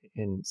going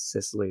in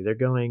Sicily? They're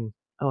going.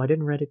 Oh, I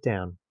didn't write it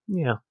down.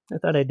 Yeah, I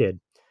thought I did.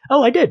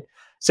 Oh, I did.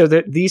 So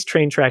these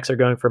train tracks are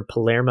going from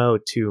Palermo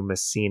to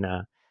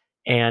Messina.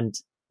 And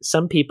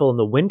some people in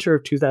the winter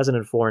of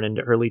 2004 and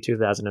into early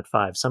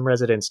 2005, some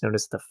residents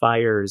noticed the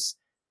fires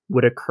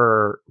would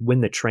occur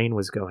when the train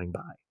was going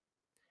by.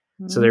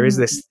 So there is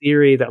this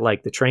theory that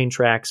like the train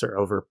tracks are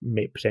over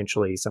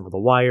potentially some of the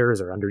wires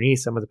or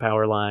underneath some of the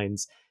power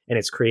lines, and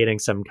it's creating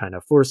some kind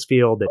of force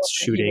field that's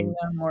shooting,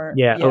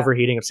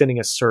 overheating, of sending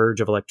a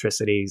surge of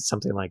electricity,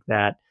 something like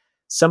that.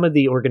 Some of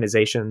the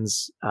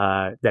organizations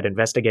that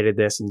investigated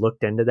this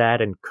looked into that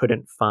and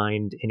couldn't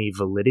find any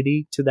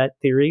validity to that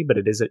theory, but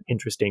it is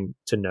interesting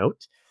to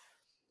note.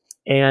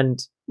 And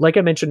like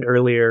I mentioned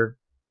earlier,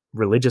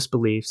 religious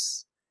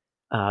beliefs.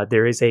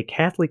 There is a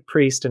Catholic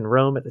priest in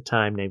Rome at the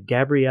time named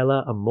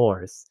Gabriele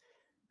Amorth,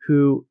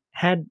 who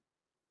had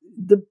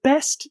the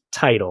best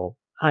title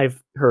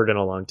I've heard in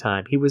a long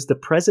time. He was the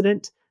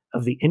president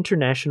of the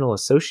International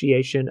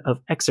Association of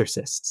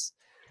Exorcists.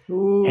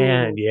 Ooh.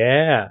 And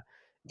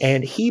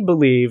and he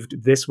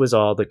believed this was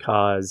all the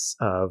cause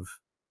of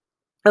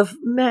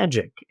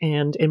magic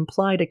and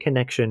implied a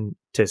connection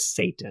to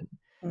Satan.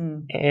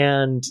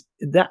 And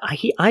that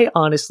I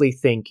honestly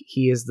think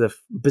he is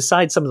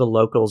besides some of the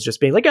locals just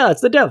being like, oh,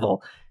 it's the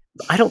devil.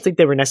 I don't think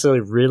they were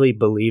necessarily really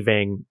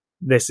believing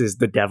this is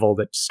the devil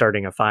that's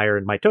starting a fire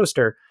in my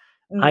toaster.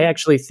 I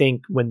actually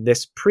think when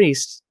this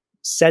priest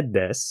said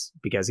this,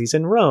 because he's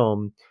in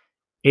Rome,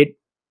 it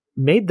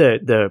made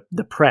the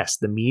press,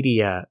 the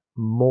media,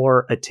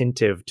 more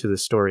attentive to the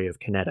story of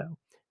Canneto.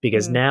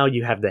 Because now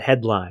you have the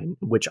headline,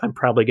 which I'm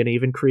probably going to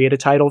even create a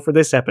title for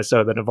this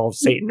episode that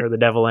involves Satan or the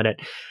devil in it.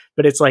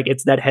 But it's like,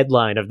 it's that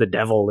headline of the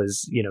devil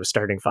is,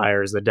 starting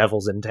fires, the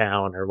devil's in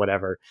town or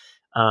whatever.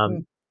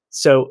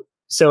 So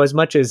as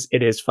much as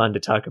it is fun to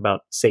talk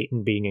about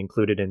Satan being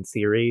included in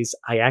theories,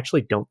 I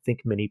actually don't think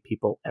many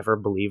people ever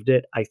believed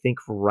it. I think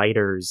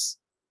writers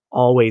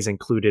always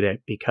included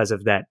it because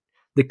of that,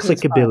 the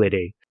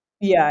clickability.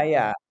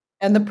 Yeah.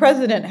 And the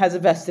president has a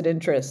vested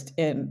interest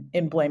in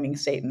blaming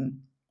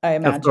Satan, I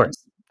imagine.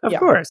 Of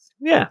course.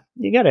 Yeah.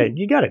 You gotta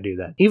do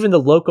that. Even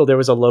there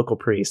was a local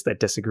priest that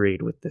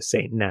disagreed with the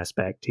Satan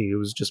aspect. He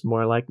was just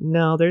more like,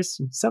 no, there's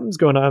something's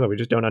going on that we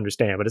just don't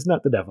understand, but it's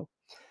not the devil.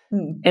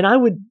 And I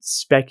would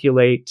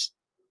speculate.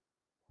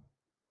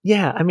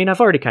 Yeah. I mean, I've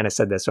already kind of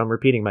said this, so I'm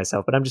repeating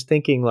myself, but I'm just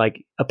thinking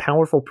like a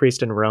powerful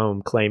priest in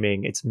Rome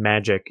claiming it's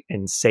magic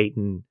and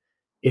Satan.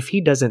 If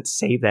he doesn't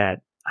say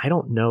that, I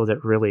don't know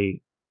that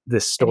really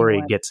this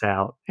story gets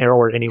out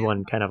or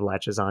anyone kind of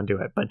latches onto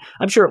it, but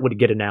I'm sure it would have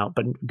gotten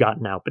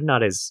out, but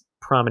not as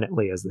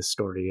prominently as this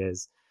story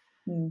is.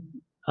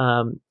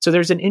 So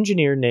there's an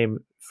engineer named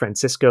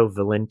Francisco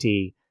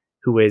Valenti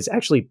who is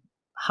actually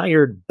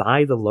hired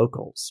by the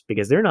locals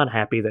because they're not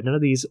happy that none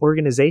of these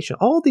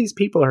all these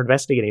people are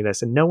investigating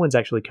this and no one's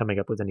actually coming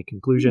up with any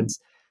conclusions.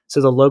 So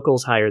the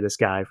locals hire this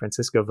guy,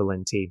 Francisco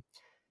Valenti,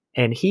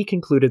 and he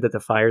concluded that the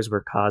fires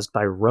were caused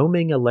by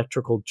roaming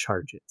electrical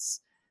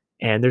charges.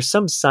 And there's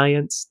some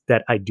science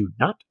that I do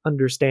not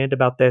understand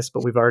about this,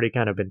 but we've already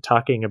kind of been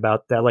talking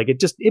about that. Like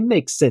it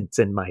makes sense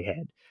in my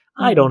head.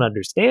 I don't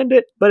understand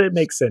it, but it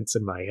makes sense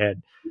in my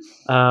head.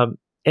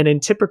 And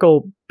in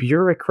typical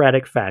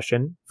bureaucratic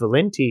fashion,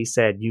 Valenti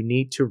said you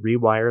need to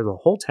rewire the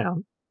whole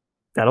town.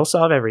 That'll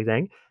solve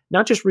everything.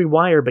 Not just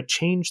rewire, but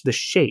change the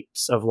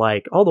shapes of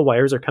like all the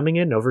wires are coming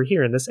in over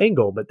here in this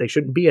angle, but they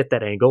shouldn't be at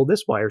that angle.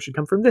 This wire should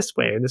come from this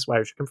way and this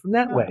wire should come from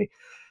that way.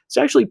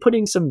 So actually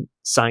putting some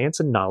science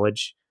and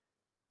knowledge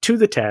to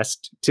the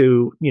test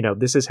to,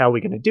 this is how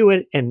we're going to do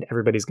it and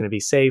everybody's going to be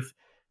safe.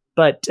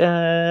 But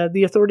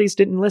the authorities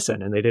didn't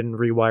listen and they didn't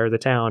rewire the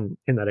town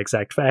in that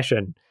exact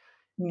fashion.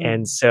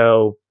 And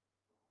so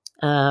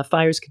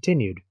fires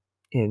continued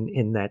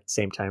in that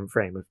same time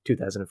frame of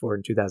 2004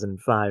 and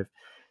 2005.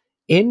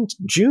 In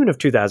June of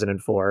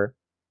 2004,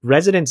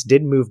 residents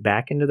did move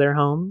back into their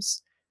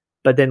homes,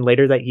 but then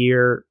later that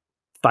year,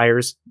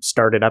 fires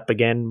started up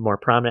again more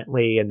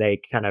prominently, and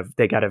they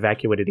got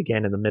evacuated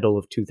again in the middle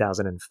of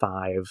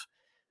 2005.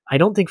 I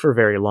don't think for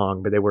very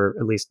long, but they were,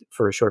 at least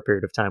for a short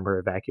period of time, were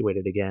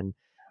evacuated again.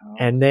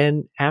 And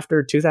then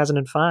after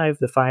 2005,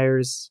 the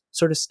fires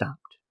sort of stopped.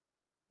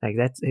 Like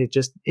it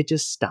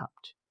just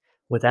stopped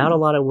without a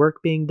lot of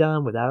work being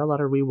done, without a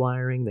lot of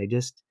rewiring. They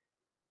just,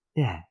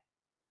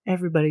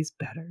 everybody's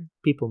better.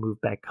 People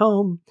move back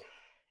home.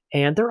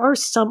 And there are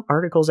some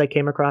articles I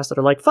came across that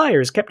are like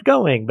fires kept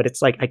going, but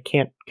it's like I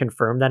can't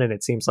confirm that. And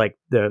it seems like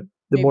the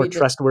more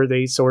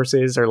trustworthy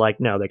sources are like,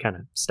 no, they kind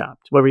of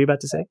stopped. What were you about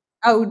to say?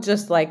 Oh,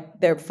 just like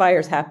their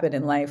fires happen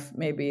in life.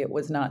 Maybe it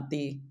was not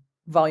the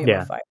volume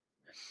of fire.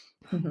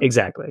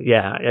 Exactly.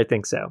 Yeah, I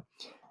think so.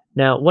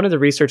 Now, one of the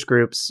research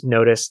groups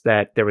noticed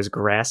that there was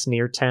grass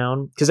near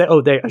town because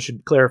I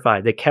should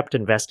clarify, they kept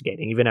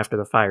investigating even after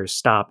the fires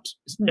stopped.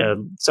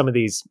 Some of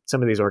these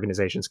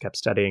organizations kept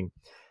studying,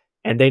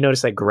 and they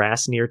noticed that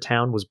grass near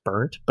town was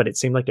burnt, but it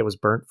seemed like it was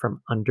burnt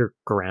from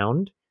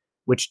underground,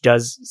 which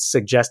does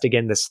suggest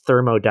again this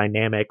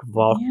thermodynamic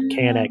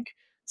volcanic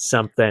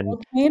something.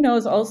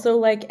 Volcanoes also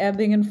like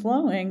ebbing and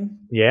flowing.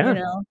 Yeah.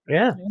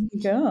 There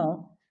you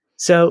go.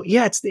 So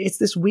yeah, it's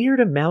this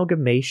weird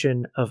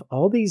amalgamation of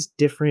all these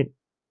different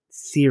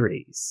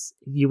theories.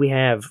 We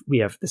have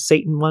the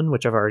Satan one,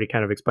 which I've already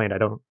kind of explained.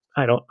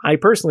 I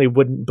personally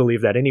wouldn't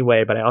believe that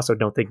anyway, but I also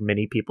don't think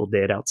many people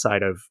did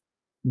outside of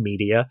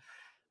media.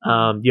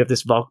 You have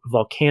this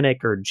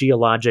volcanic or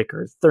geologic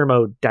or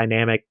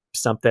thermodynamic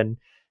something.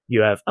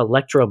 You have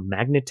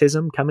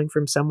electromagnetism coming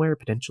from somewhere,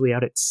 potentially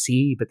out at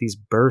sea, but these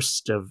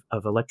bursts of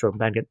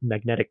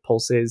electromagnetic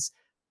pulses.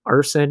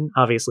 Arson,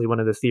 obviously one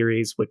of the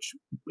theories, which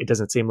it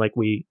doesn't seem like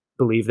we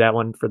believe that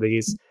one for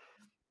these.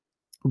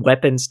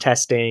 Weapons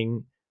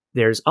testing.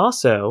 There's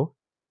also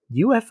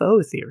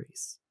UFO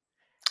theories.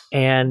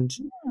 And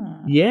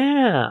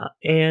yeah,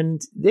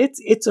 and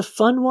it's a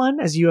fun one,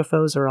 as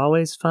UFOs are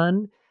always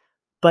fun.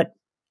 But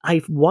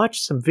I've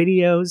watched some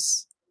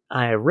videos.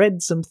 I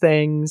read some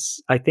things.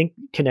 I think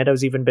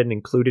Canneto's even been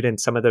included in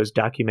some of those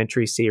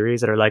documentary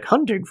series that are like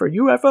hunting for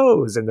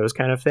UFOs and those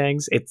kind of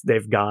things.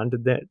 They've gone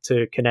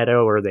to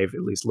Canneto, or they've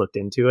at least looked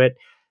into it.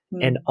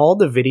 And all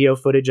the video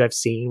footage I've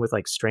seen with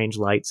like strange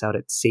lights out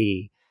at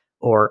sea,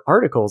 or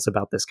articles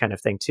about this kind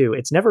of thing too,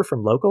 it's never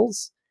from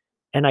locals.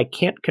 And I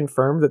can't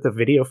confirm that the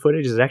video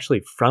footage is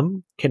actually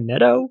from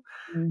Canneto.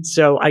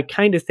 So I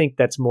kind of think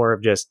that's more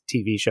of just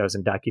TV shows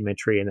and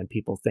documentary, and then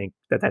people think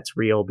that that's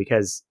real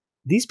because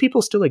these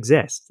people still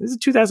exist. This is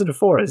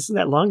 2004. This isn't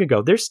that long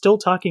ago. They're still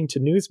talking to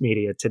news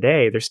media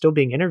today. They're still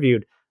being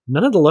interviewed.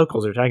 None of the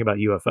locals are talking about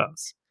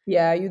UFOs.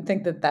 Yeah, you'd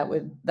think that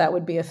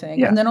would be a thing.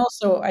 Yeah. And then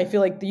also, I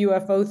feel like the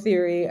UFO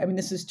theory, I mean,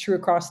 this is true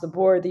across the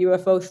board. The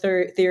UFO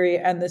theory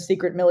and the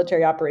secret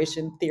military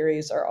operation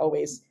theories are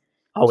always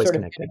sort of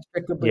connected.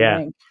 inextricably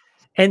linked.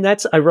 And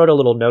I wrote a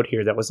little note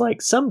here that was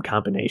like some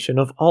combination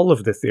of all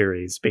of the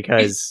theories,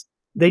 because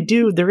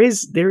there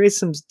is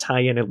some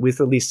tie-in with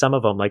at least some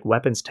of them, like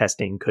weapons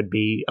testing could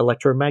be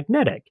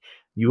electromagnetic.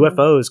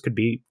 UFOs could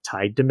be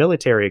tied to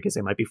military because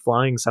they might be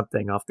flying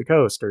something off the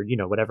coast, or,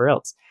 whatever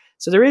else.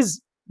 So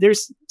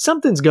there's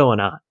something's going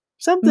on.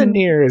 Something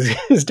here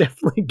is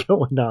definitely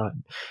going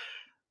on.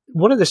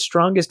 One of the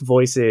strongest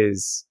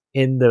voices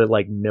in the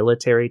like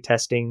military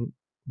testing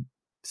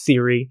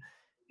theory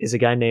is a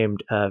guy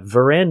named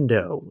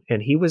Verando,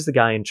 and he was the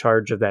guy in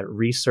charge of that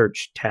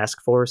research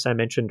task force I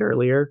mentioned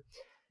earlier.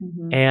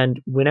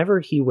 And whenever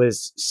he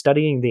was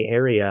studying the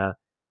area,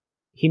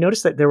 he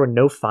noticed that there were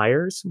no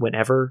fires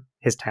whenever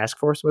his task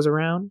force was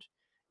around.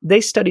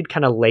 They studied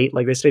kind of late,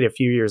 like they studied a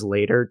few years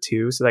later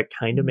too, so that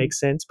kind of makes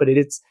sense. But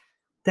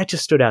that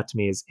just stood out to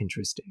me as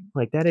interesting.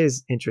 Like, that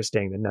is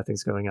interesting that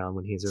nothing's going on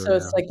when he's around. So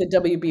it's like the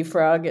WB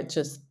frog. It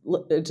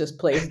just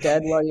plays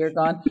dead while you're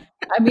gone.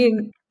 I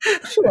mean,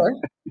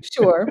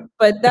 sure.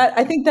 But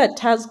I think that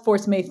task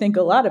force may think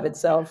a lot of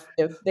itself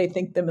if they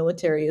think the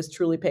military is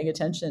truly paying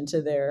attention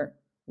to their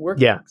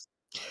workings.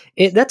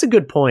 Yeah, that's a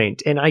good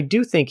point. And I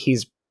do think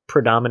he's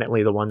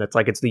predominantly the one that's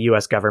like, it's the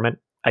U.S. government.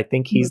 I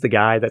think he's the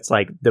guy that's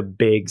like the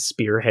big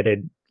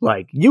spearheaded,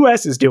 like,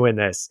 U.S. is doing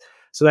this.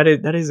 So that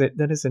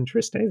is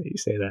interesting that you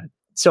say that.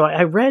 So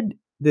I read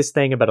this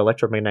thing about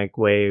electromagnetic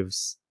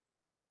waves.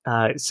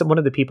 One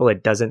of the people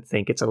that doesn't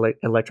think it's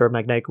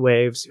electromagnetic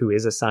waves, who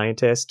is a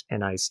scientist,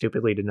 and I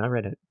stupidly did not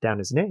write down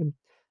his name.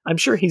 I'm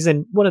sure he's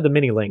in one of the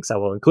many links I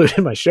will include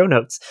in my show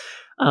notes.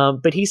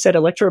 But he said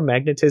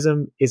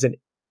electromagnetism is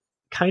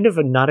kind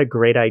of not a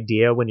great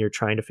idea when you're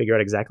trying to figure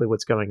out exactly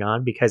what's going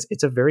on, because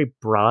it's a very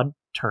broad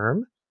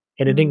term,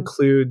 and it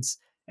includes,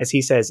 as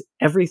he says,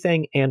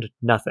 everything and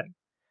nothing.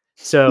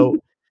 So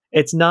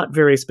it's not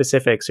very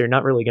specific. So you're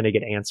not really going to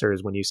get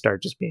answers when you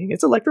start just being,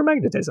 it's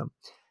electromagnetism.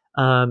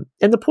 And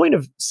the point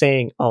of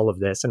saying all of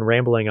this and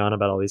rambling on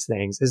about all these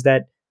things is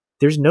that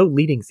there's no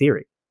leading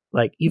theory.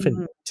 Like,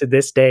 even to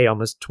this day,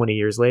 almost 20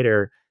 years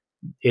later,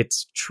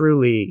 it's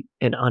truly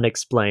an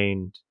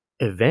unexplained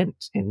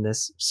event in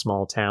this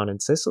small town in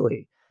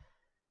Sicily.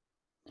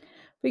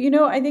 But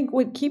I think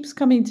what keeps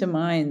coming to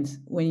mind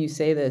when you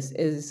say this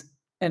is,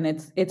 and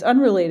it's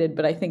unrelated,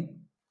 but I think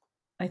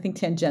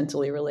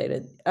tangentially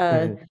related.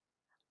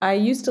 I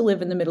used to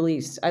live in the Middle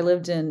East. I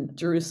lived in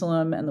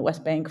Jerusalem and the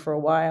West Bank for a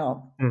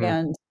while.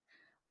 And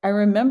I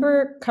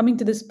remember coming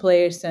to this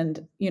place,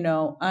 and,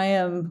 I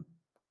am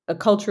a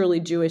culturally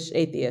Jewish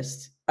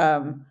atheist.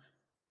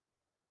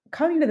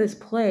 Coming to this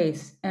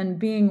place and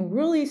being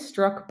really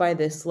struck by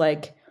this,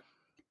 like,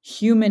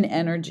 human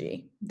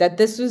energy, that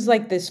this was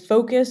like this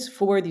focus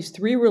for these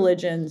three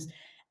religions,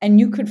 and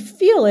you could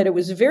feel it. It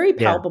was very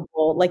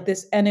palpable, like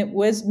this, and it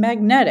was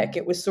magnetic.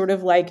 It was sort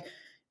of like,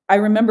 I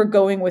remember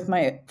going with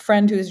my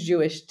friend who's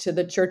Jewish to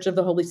the Church of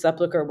the Holy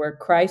Sepulchre, where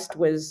Christ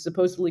was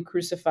supposedly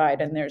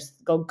crucified, and there's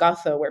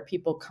Golgotha, where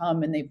people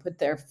come and they put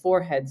their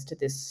foreheads to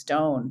this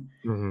stone.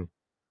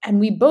 And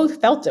we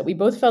both felt it. We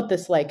both felt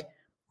this like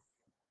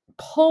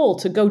pull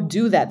to go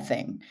do that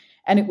thing.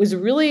 And it was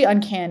really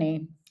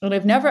uncanny. And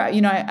I've never,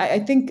 I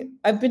think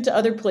I've been to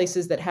other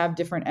places that have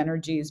different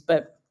energies,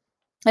 but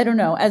I don't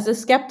know. As a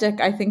skeptic,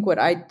 I think what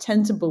I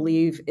tend to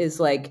believe is,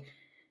 like,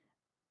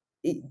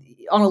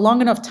 on a long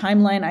enough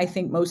timeline, I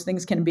think most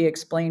things can be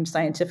explained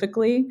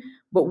scientifically,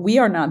 but we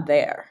are not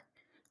there.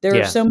 There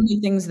are so many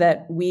things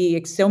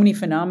so many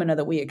phenomena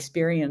that we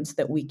experience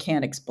that we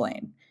can't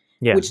explain,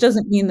 which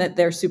doesn't mean that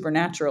they're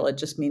supernatural. It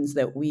just means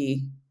that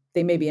we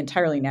they may be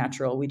entirely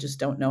natural. We just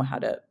don't know how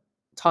to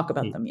talk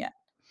about them yet.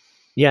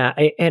 Yeah,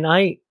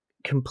 I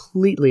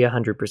completely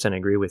 100%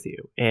 agree with you.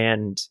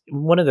 And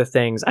one of the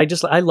things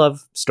I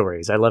love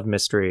stories. I love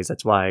mysteries.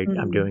 That's why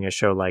I'm doing a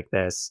show like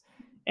this.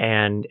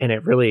 And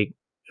it really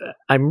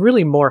I'm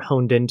really more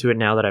honed into it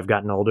now that I've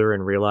gotten older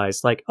and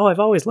realized like, oh, I've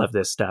always loved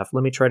this stuff.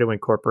 Let me try to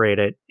incorporate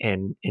it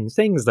in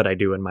things that I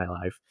do in my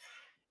life.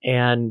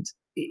 And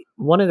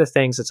one of the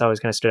things that's always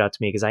kind of stood out to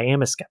me because I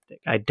am a skeptic.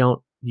 I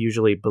don't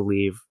usually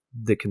believe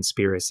the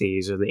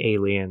conspiracies or the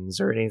aliens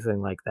or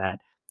anything like that.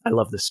 I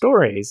love the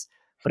stories,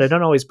 but I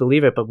don't always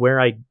believe it. But where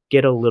I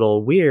get a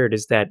little weird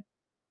is that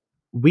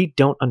we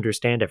don't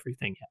understand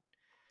everything yet.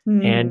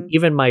 And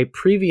even my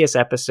previous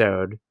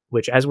episode,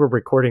 which as we're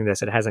recording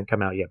this, it hasn't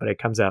come out yet, but it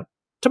comes out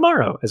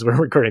tomorrow as we're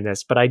recording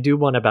this. But I do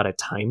one about a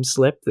time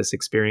slip, this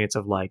experience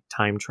of like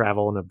time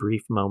travel in a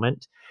brief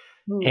moment.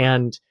 Oof.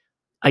 And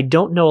I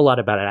don't know a lot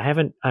about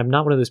it. I'm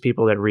not one of those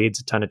people that reads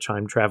a ton of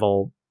time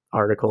travel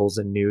articles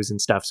and news and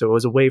stuff. So it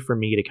was a way for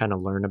me to kind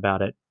of learn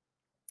about it.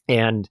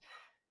 And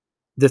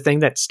the thing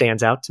that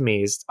stands out to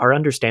me is our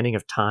understanding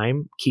of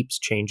time keeps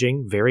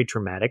changing very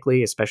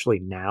dramatically, especially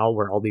now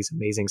where all these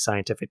amazing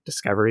scientific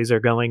discoveries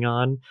are going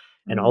on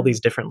and all these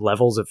different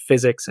levels of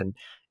physics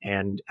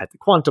and at the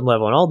quantum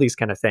level and all these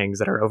kind of things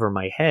that are over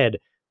my head.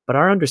 But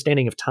our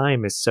understanding of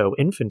time is so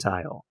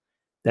infantile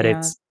that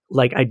it's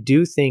like, I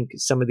do think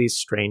some of these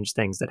strange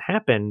things that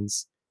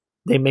happens,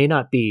 they may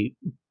not be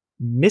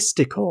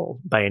mystical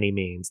by any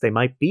means. They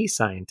might be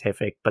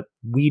scientific, but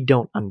we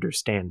don't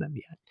understand them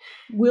yet.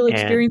 We'll And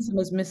experience them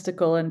as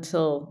mystical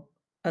until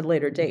a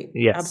later date.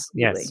 yes,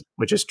 Absolutely.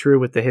 which is true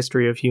with the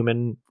history of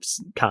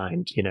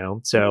humankind, you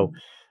know? So,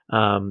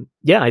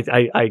 yeah,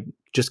 I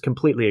just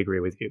completely agree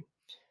with you.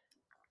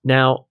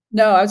 Now,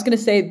 no, I was going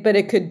to say, but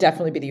it could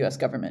definitely be the U.S.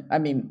 government. I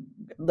mean,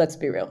 let's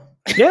be real.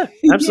 Yeah,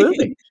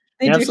 absolutely.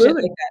 They do shit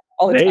like that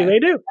all the time.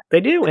 They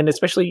do. And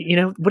especially, you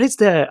know, what is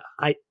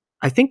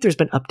I think there's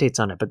been updates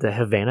on it, but the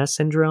Havana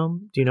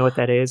syndrome, do you know what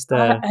that is?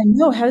 I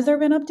know. Has there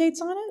been updates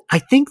on it? I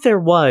think there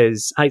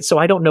was. So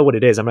I don't know what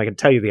it is. I'm not going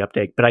to tell you the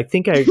update, but I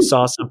think I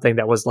saw something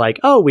that was like,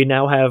 oh, we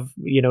now have,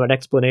 you know, an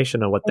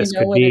explanation of what this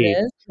could be. It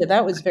is? Yeah,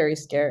 that was very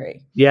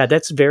scary. Yeah,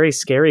 that's very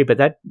scary. But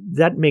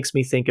that makes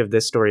me think of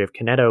this story of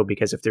Canneto,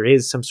 because if there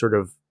is some sort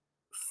of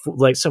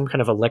like some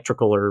kind of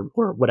electrical or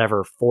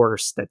whatever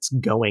force that's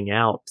going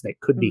out that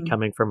could be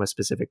coming from a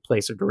specific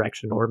place or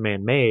direction or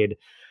man-made,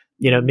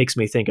 you know, it makes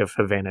me think of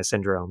Havana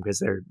syndrome,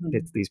 because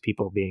it's these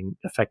people being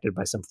affected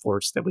by some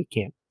force that we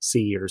can't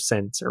see or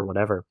sense or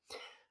whatever.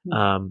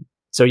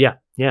 So yeah,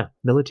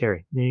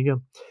 military. There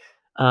you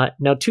go.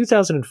 Now,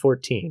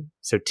 2014,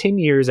 so 10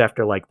 years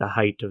after like the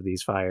height of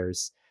these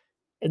fires,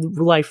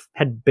 life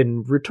had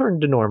been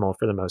returned to normal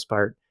for the most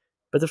part,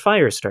 but the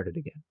fires started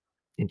again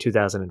in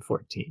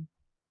 2014.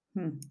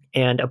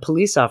 And a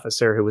police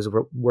officer who was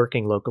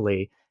working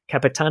locally,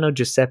 Capitano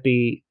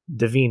Giuseppe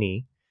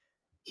Davini,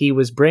 he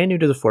was brand new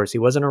to the force. He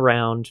wasn't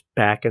around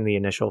back in the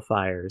initial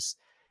fires.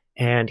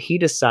 And he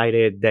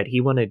decided that he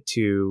wanted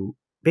to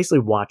basically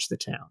watch the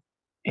town.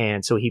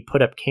 And so he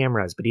put up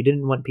cameras, but he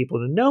didn't want people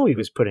to know he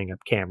was putting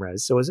up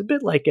cameras. So it was a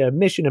bit like a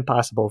Mission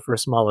Impossible for a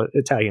small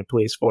Italian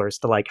police force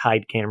to like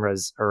hide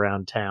cameras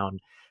around town.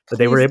 But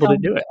they were able to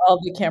do it. All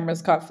the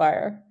cameras caught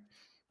fire.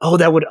 Oh,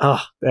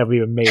 that'd be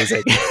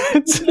amazing.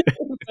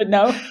 But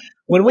no.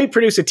 When we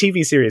produce a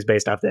TV series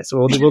based off this,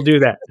 we'll do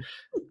that.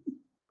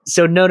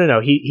 So no.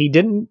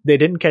 They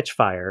didn't catch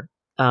fire.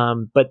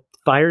 But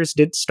fires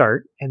did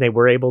start, and they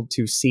were able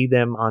to see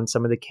them on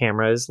some of the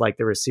cameras. Like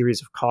there were a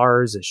series of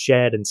cars, a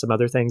shed, and some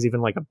other things, even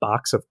like a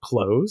box of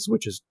clothes,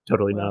 which is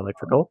totally not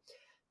electrical,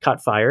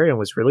 caught fire and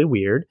was really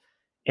weird.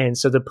 And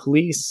so the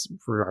police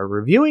are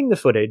reviewing the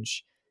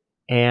footage,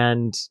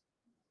 and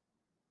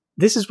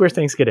this is where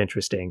things get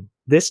interesting.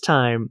 This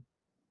time,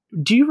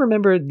 do you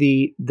remember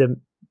the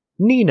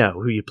Nino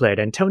who you played,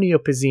 Antonio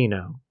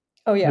Pizzino?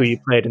 Oh, yes. Who you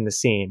played in the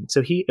scene.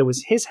 So it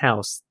was his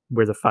house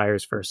where the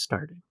fires first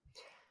started.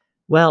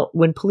 Well,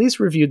 when police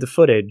reviewed the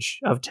footage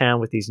of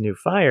town with these new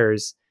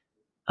fires,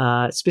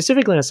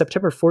 specifically on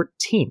September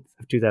 14th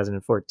of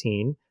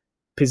 2014,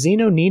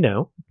 Pizzino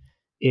Nino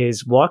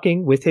is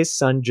walking with his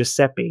son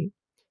Giuseppe,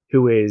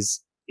 who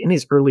is in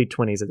his early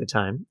 20s at the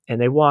time, and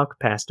they walk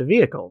past a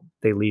vehicle.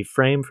 They leave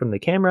frame from the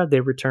camera,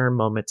 they return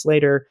moments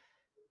later,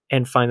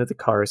 and find that the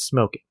car is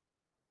smoking.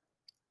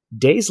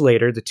 Days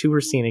later, the two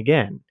are seen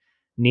again.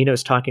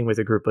 Nino's talking with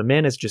a group of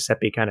men as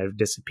Giuseppe kind of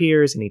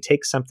disappears, and he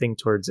takes something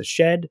towards a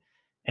shed,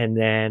 and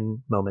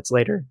then moments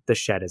later, the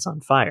shed is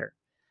on fire.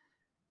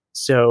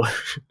 So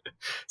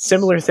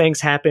similar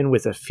things happen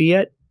with a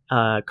Fiat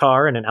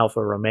car and an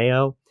Alfa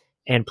Romeo,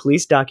 and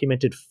police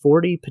documented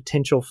 40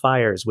 potential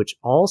fires, which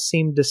all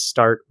seemed to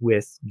start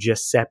with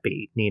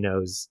Giuseppe,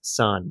 Nino's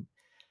son.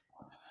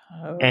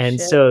 Oh, and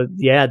shit. So,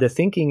 yeah, the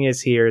thinking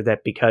is here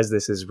that because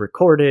this is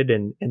recorded,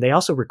 and they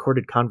also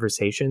recorded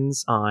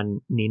conversations on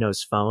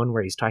Nino's phone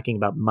where he's talking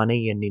about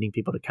money and needing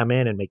people to come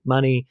in and make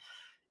money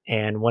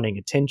and wanting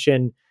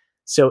attention.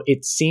 So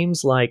it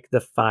seems like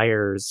the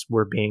fires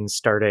were being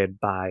started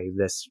by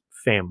this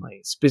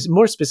family,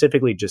 more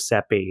specifically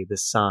Giuseppe, the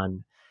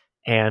son,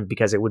 and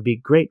because it would be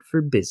great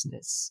for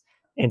business.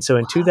 And so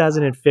in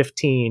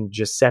 2015,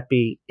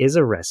 Giuseppe is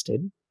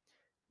arrested.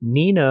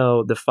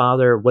 Nino, the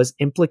father, was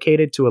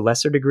implicated to a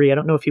lesser degree. I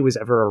don't know if he was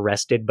ever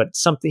arrested, but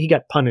something he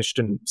got punished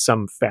in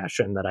some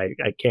fashion that I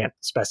can't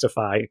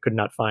specify. I could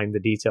not find the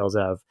details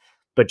of.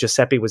 But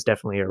Giuseppe was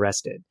definitely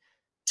arrested.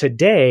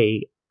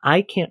 Today,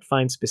 I can't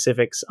find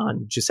specifics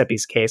on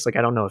Giuseppe's case. Like,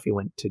 I don't know if he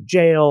went to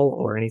jail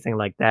or anything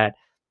like that.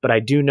 But I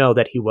do know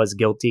that he was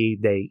guilty.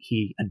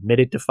 He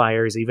admitted to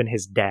fires. Even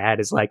his dad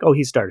is like, "Oh,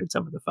 he started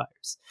some of the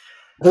fires."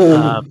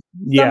 Some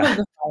Yeah, of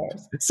the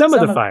fires. some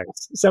of the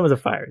fires. Some of the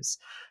fires.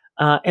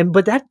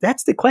 But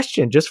that's the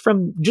question. Just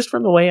from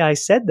the way I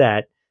said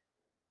that,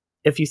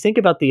 if you think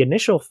about the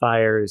initial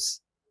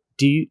fires,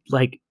 do you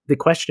like the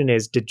question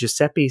is, did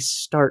Giuseppe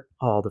start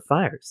all the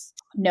fires?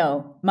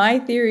 No, my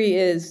theory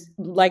is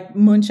like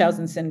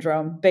Munchausen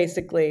syndrome,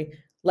 basically.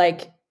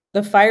 Like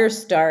the fires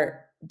start,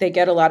 they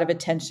get a lot of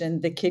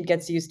attention. The kid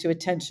gets used to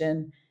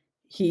attention.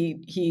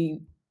 He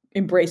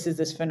embraces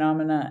this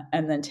phenomena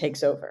and then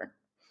takes over.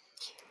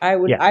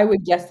 Yeah. I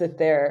would guess that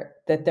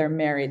they're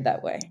married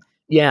that way.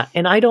 Yeah,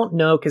 and I don't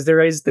know because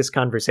there is this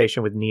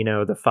conversation with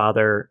Nino, the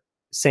father,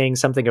 saying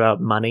something about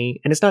money,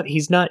 and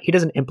he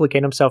doesn't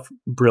implicate himself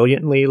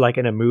brilliantly like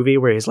in a movie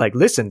where he's like,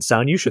 "Listen,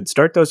 son, you should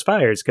start those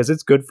fires because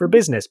it's good for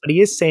business." But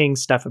he is saying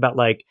stuff about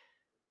like,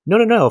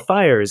 no,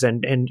 fires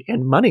and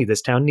money.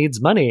 This town needs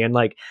money, and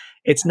like,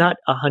 it's not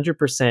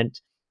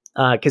 100%.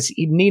 Because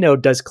Nino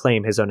does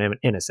claim his own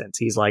innocence.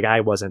 He's like,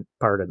 I wasn't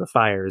part of the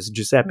fires.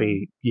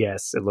 Giuseppe,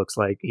 yes, it looks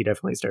like he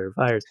definitely started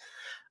fires.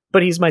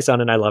 But he's my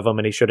son and I love him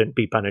and he shouldn't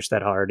be punished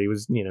that hard. He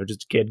was,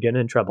 just a kid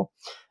getting in trouble.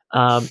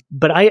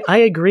 But I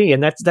agree.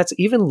 And that's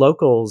even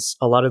locals.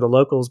 A lot of the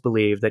locals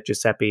believe that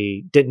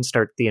Giuseppe didn't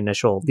start the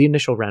initial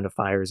round of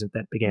fires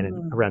that began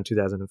in around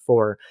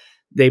 2004.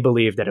 They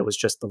believe that it was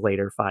just the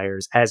later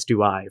fires, as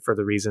do I, for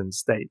the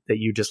reasons that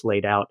you just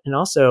laid out. And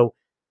also,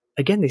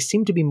 again, they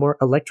seem to be more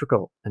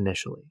electrical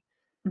initially.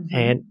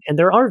 And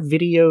there are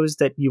videos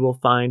that you will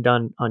find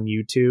on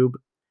YouTube.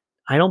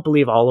 I don't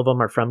believe all of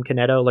them are from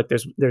Canneto. Like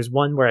there's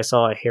one where I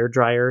saw a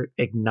hairdryer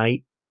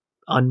ignite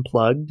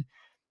unplugged,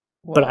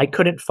 but I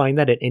couldn't find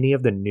that at any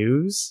of the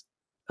news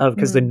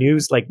because the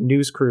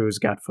news crews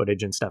got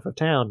footage and stuff of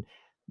town.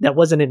 That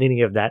wasn't in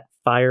any of that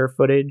fire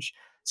footage.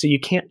 So you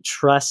can't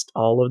trust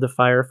all of the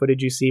fire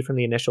footage you see from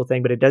the initial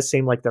thing, but it does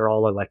seem like they're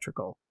all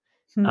electrical.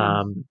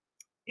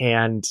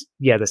 And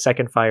yeah, the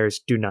second fires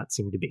do not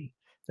seem to be.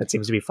 That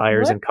seems to be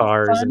fires in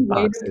cars and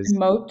boxes. Way to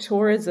promote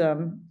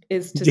tourism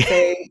is to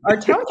say our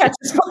town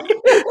catches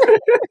fire.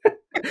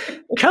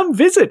 Come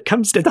visit.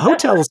 The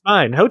hotel is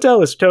fine.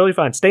 Hotel is totally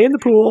fine. Stay in the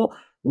pool.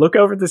 Look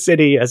over the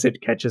city as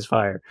it catches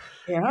fire.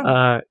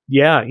 Yeah.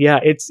 Yeah.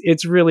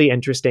 It's really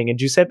interesting. And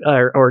Giuseppe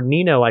or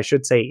Nino, I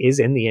should say, is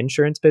in the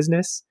insurance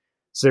business.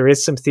 So there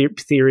is some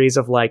theories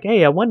of like,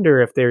 hey, I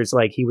wonder if there's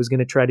like he was going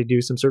to try to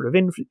do some sort of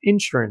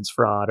insurance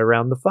fraud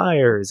around the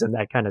fires and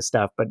that kind of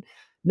stuff. But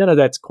none of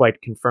that's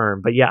quite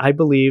confirmed. But yeah, I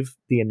believe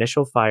the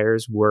initial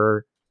fires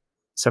were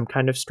some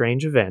kind of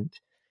strange event.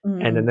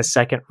 And then the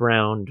second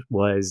round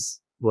was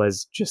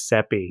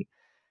Giuseppe.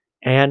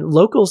 And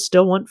locals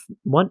still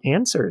want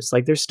answers.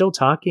 Like they're still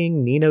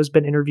talking. Nino's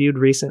been interviewed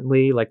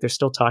recently. Like they're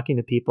still talking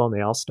to people and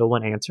they all still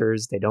want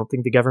answers. They don't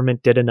think the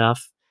government did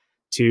enough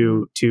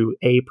to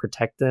A,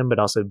 protect them, but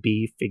also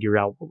B, figure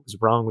out what was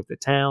wrong with the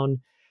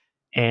town.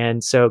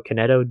 And so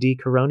Canneto di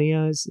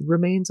Caronia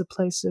remains a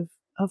place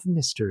of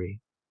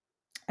mystery.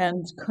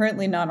 And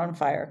currently not on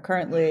fire.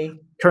 Currently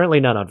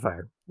not on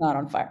fire. Not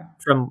on fire.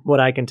 From what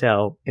I can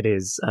tell, it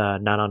is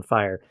not on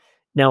fire.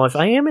 Now, if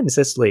I am in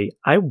Sicily,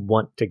 I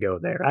want to go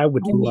there. I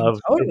would love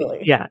totally.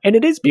 Yeah, and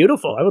it is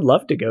beautiful. I would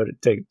love to go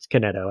to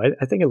Canneto.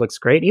 I think it looks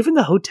great. Even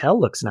the hotel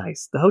looks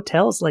nice. The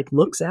hotel's like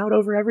looks out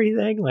over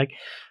everything. Like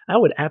I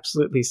would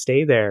absolutely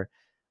stay there.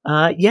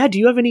 Yeah, do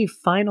you have any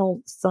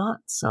final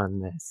thoughts on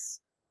this?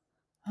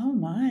 Oh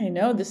my,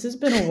 no, this has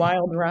been a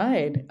wild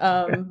ride.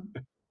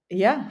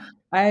 Yeah,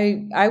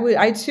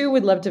 I too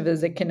would love to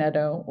visit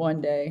Canneto one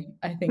day.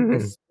 I think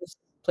this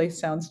place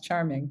sounds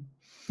charming.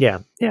 Yeah,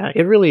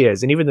 it really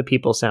is. And even the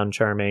people sound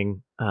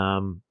charming.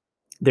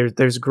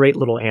 There's great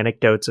little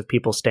anecdotes of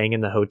people staying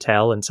in the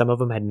hotel, and some of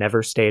them had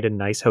never stayed in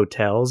nice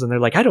hotels, and they're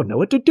like, I don't know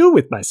what to do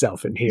with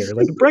myself in here.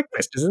 Like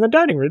breakfast is in the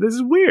dining room. This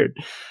is weird.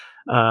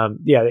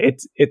 Yeah,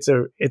 it's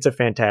a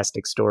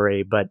fantastic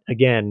story, but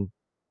again,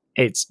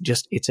 it's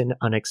an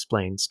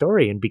unexplained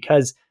story, and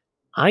because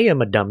I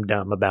am a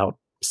dum-dum about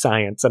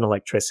science and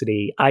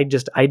electricity, I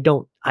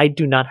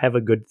do not have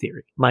a good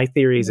theory. My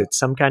theory is it's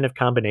some kind of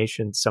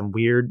combination, some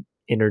weird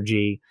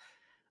energy.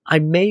 I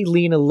may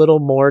lean a little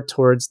more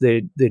towards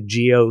the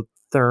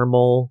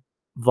geothermal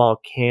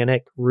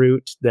volcanic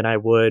route than I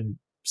would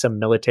some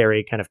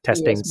military kind of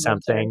testing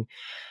something.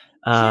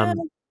 Yeah,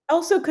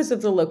 also because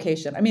of the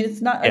location. I mean,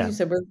 it's not, as you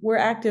said, we're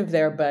active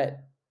there, but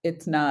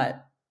it's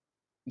not.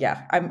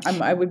 Yeah,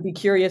 I would be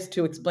curious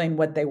to explain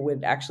what they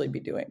would actually be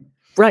doing.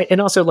 Right.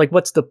 And also, like,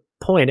 what's the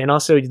point? And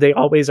also, they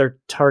always are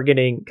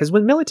targeting, because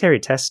when military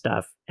test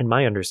stuff, in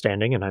my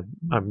understanding, and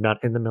I'm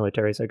not in the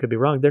military, so I could be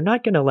wrong, they're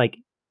not going to like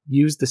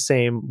use the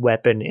same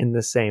weapon in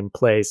the same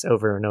place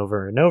over and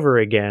over and over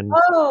again.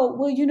 Oh,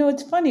 well,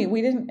 it's funny.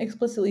 We didn't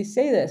explicitly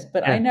say this,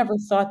 but I Yeah. never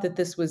thought that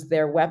this was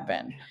their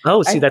weapon. Oh,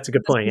 I see, thought that's a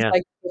good this point. was Yeah.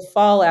 like the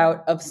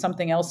fallout of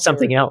something else they were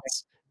Something doing.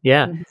 else.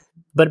 Yeah. Mhm.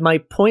 But my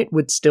point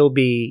would still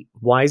be,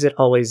 why is it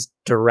always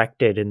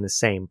directed in the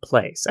same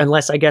place?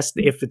 Unless, I guess,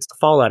 if it's the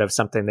fallout of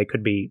something, they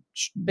could be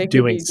They could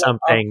doing be like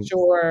something.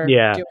 offshore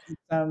Yeah. doing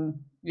some,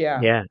 yeah.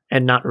 Yeah.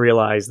 And not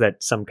realize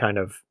that some kind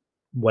of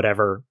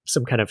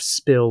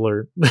spill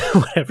or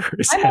whatever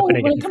is I'm always,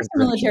 happening when in it comes different to directions.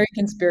 military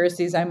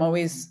conspiracies, I'm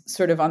always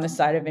sort of on the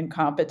side of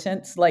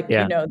incompetence. Like,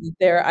 Yeah.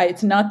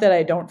 it's not that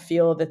I don't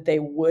feel that they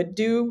would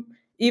do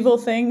evil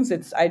things.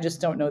 I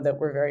just don't know that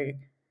we're very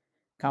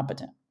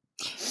competent.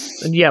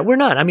 Yeah, we're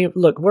not. I mean,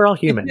 look, we're all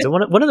humans. And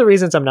one of the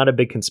reasons I'm not a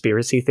big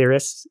conspiracy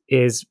theorist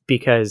is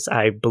because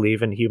I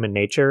believe in human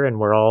nature and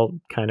we're all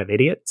kind of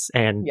idiots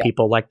and Yeah.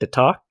 people like to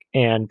talk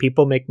and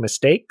people make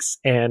mistakes.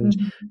 And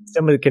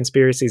some of the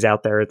conspiracies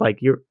out there, like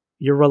you're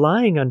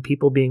relying on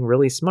people being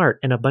really smart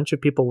and a bunch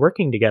of people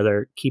working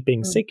together,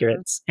 keeping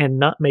secrets and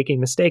not making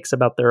mistakes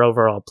about their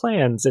overall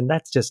plans. And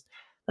that's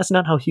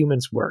not how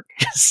humans work.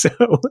 So,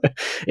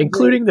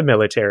 including the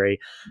military.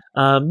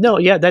 No,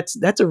 yeah,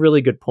 that's a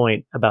really good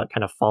point about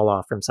kind of fall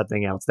off from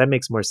something else. That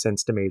makes more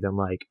sense to me than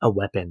like a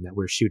weapon that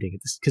we're shooting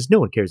at this, because no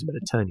one cares about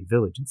a tiny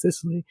village in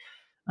Sicily,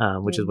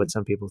 which is what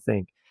some people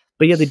think.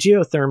 But yeah, the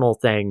geothermal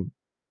thing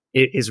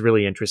is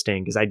really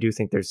interesting because I do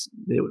think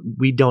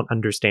we don't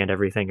understand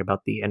everything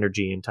about the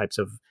energy and types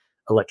of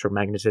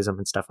electromagnetism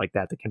and stuff like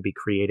that can be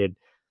created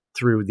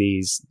through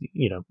these,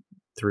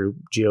 through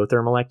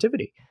geothermal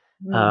activity.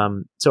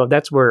 So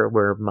that's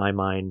where my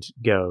mind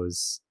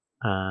goes.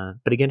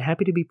 But again,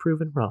 happy to be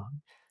proven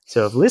wrong.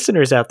 So if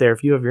listeners out there,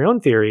 if you have your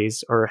own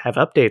theories or have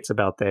updates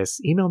about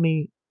this, email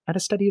me at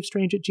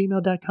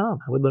astudyofstrange@gmail.com.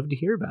 I would love to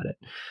hear about it.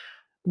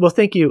 Well,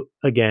 thank you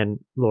again,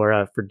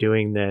 Laura, for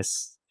doing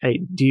this.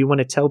 Do you want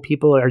to tell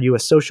people, are you a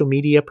social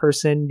media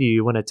person? Do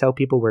you want to tell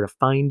people where to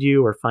find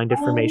you or find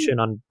information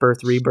on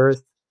Birth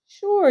Rebirth?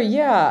 Sure,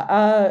 yeah.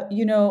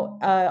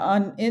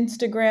 On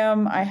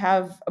Instagram, I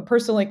have a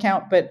personal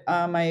account, but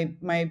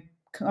my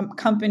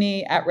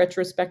company at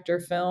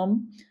Retrospector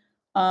Film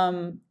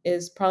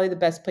is probably the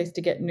best place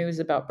to get news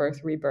about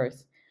Birth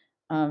Rebirth.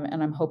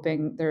 And I'm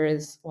hoping there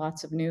is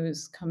lots of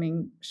news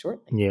coming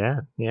shortly.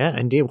 Yeah,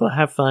 indeed. We'll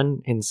have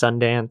fun in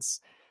Sundance.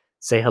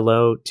 Say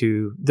hello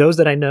to those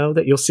that I know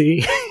that you'll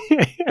see.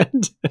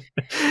 And,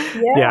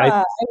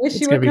 I wish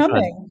it's you going were to be fun.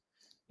 coming.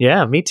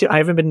 Yeah, me too. I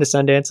haven't been to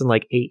Sundance in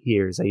like 8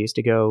 years. I used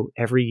to go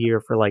every year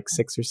for like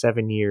 6 or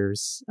 7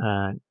 years.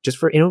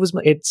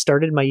 It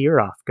started my year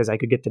off because I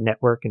could get to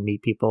network and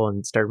meet people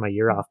and start my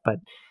year off. But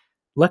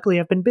luckily,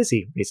 I've been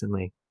busy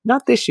recently.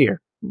 Not this year.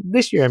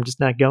 This year, I'm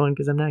just not going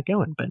because I'm not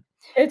going. But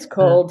it's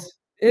cold.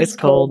 It's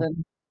cold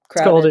and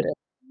It's crowded. cold.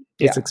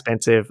 It's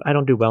expensive. I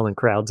don't do well in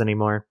crowds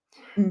anymore.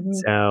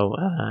 So,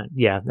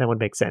 that would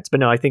make sense. But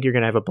no, I think you're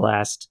going to have a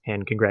blast,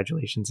 and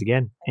congratulations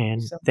again. And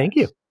thank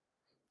you.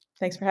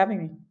 Thanks for having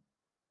me.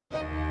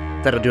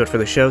 That'll do it for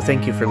the show.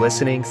 Thank you for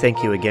listening.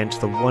 Thank you again to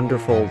the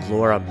wonderful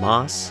Laura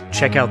Moss.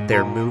 Check out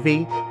their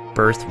movie,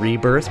 Birth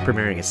Rebirth,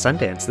 premiering at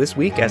Sundance this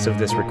week as of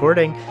this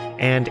recording,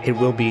 and it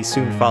will be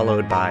soon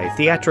followed by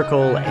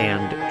theatrical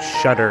and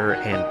Shudder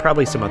and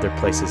probably some other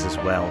places as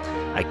well.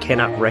 I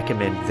cannot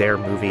recommend their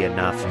movie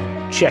enough.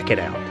 Check it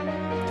out.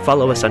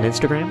 Follow us on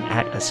Instagram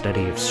at A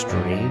Study of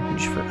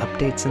Strange for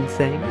updates and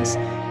things.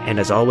 And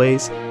as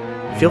always,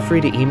 feel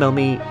free to email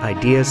me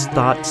ideas,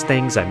 thoughts,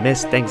 things I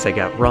missed, things I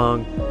got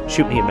wrong.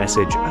 Shoot me a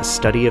message, A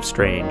Study of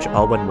Strange,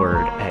 all one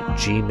word, at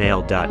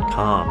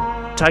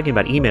gmail.com. Talking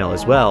about email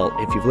as well,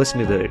 if you've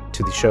listened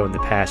to the show in the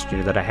past, you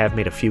know that I have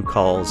made a few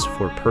calls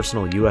for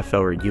personal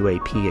UFO or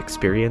UAP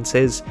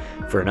experiences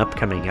for an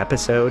upcoming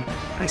episode.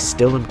 I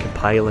still am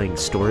compiling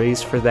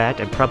stories for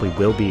that and probably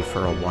will be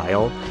for a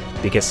while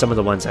because some of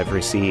the ones I've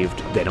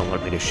received, they don't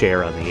want me to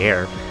share on the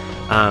air.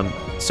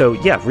 So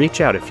yeah, reach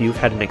out if you've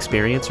had an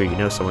experience or you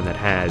know someone that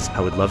has. I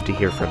would love to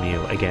hear from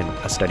you. Again,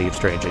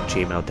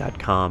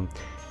 astudyofstrange@gmail.com.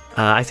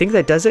 I think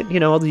that does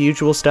it. All the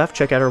usual stuff.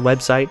 Check out our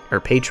website,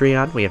 our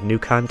Patreon. We have new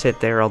content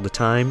there all the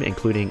time,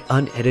 including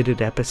unedited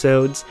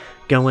episodes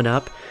going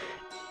up.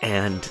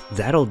 And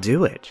that'll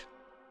do it.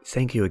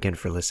 Thank you again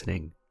for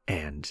listening,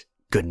 and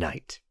good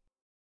night.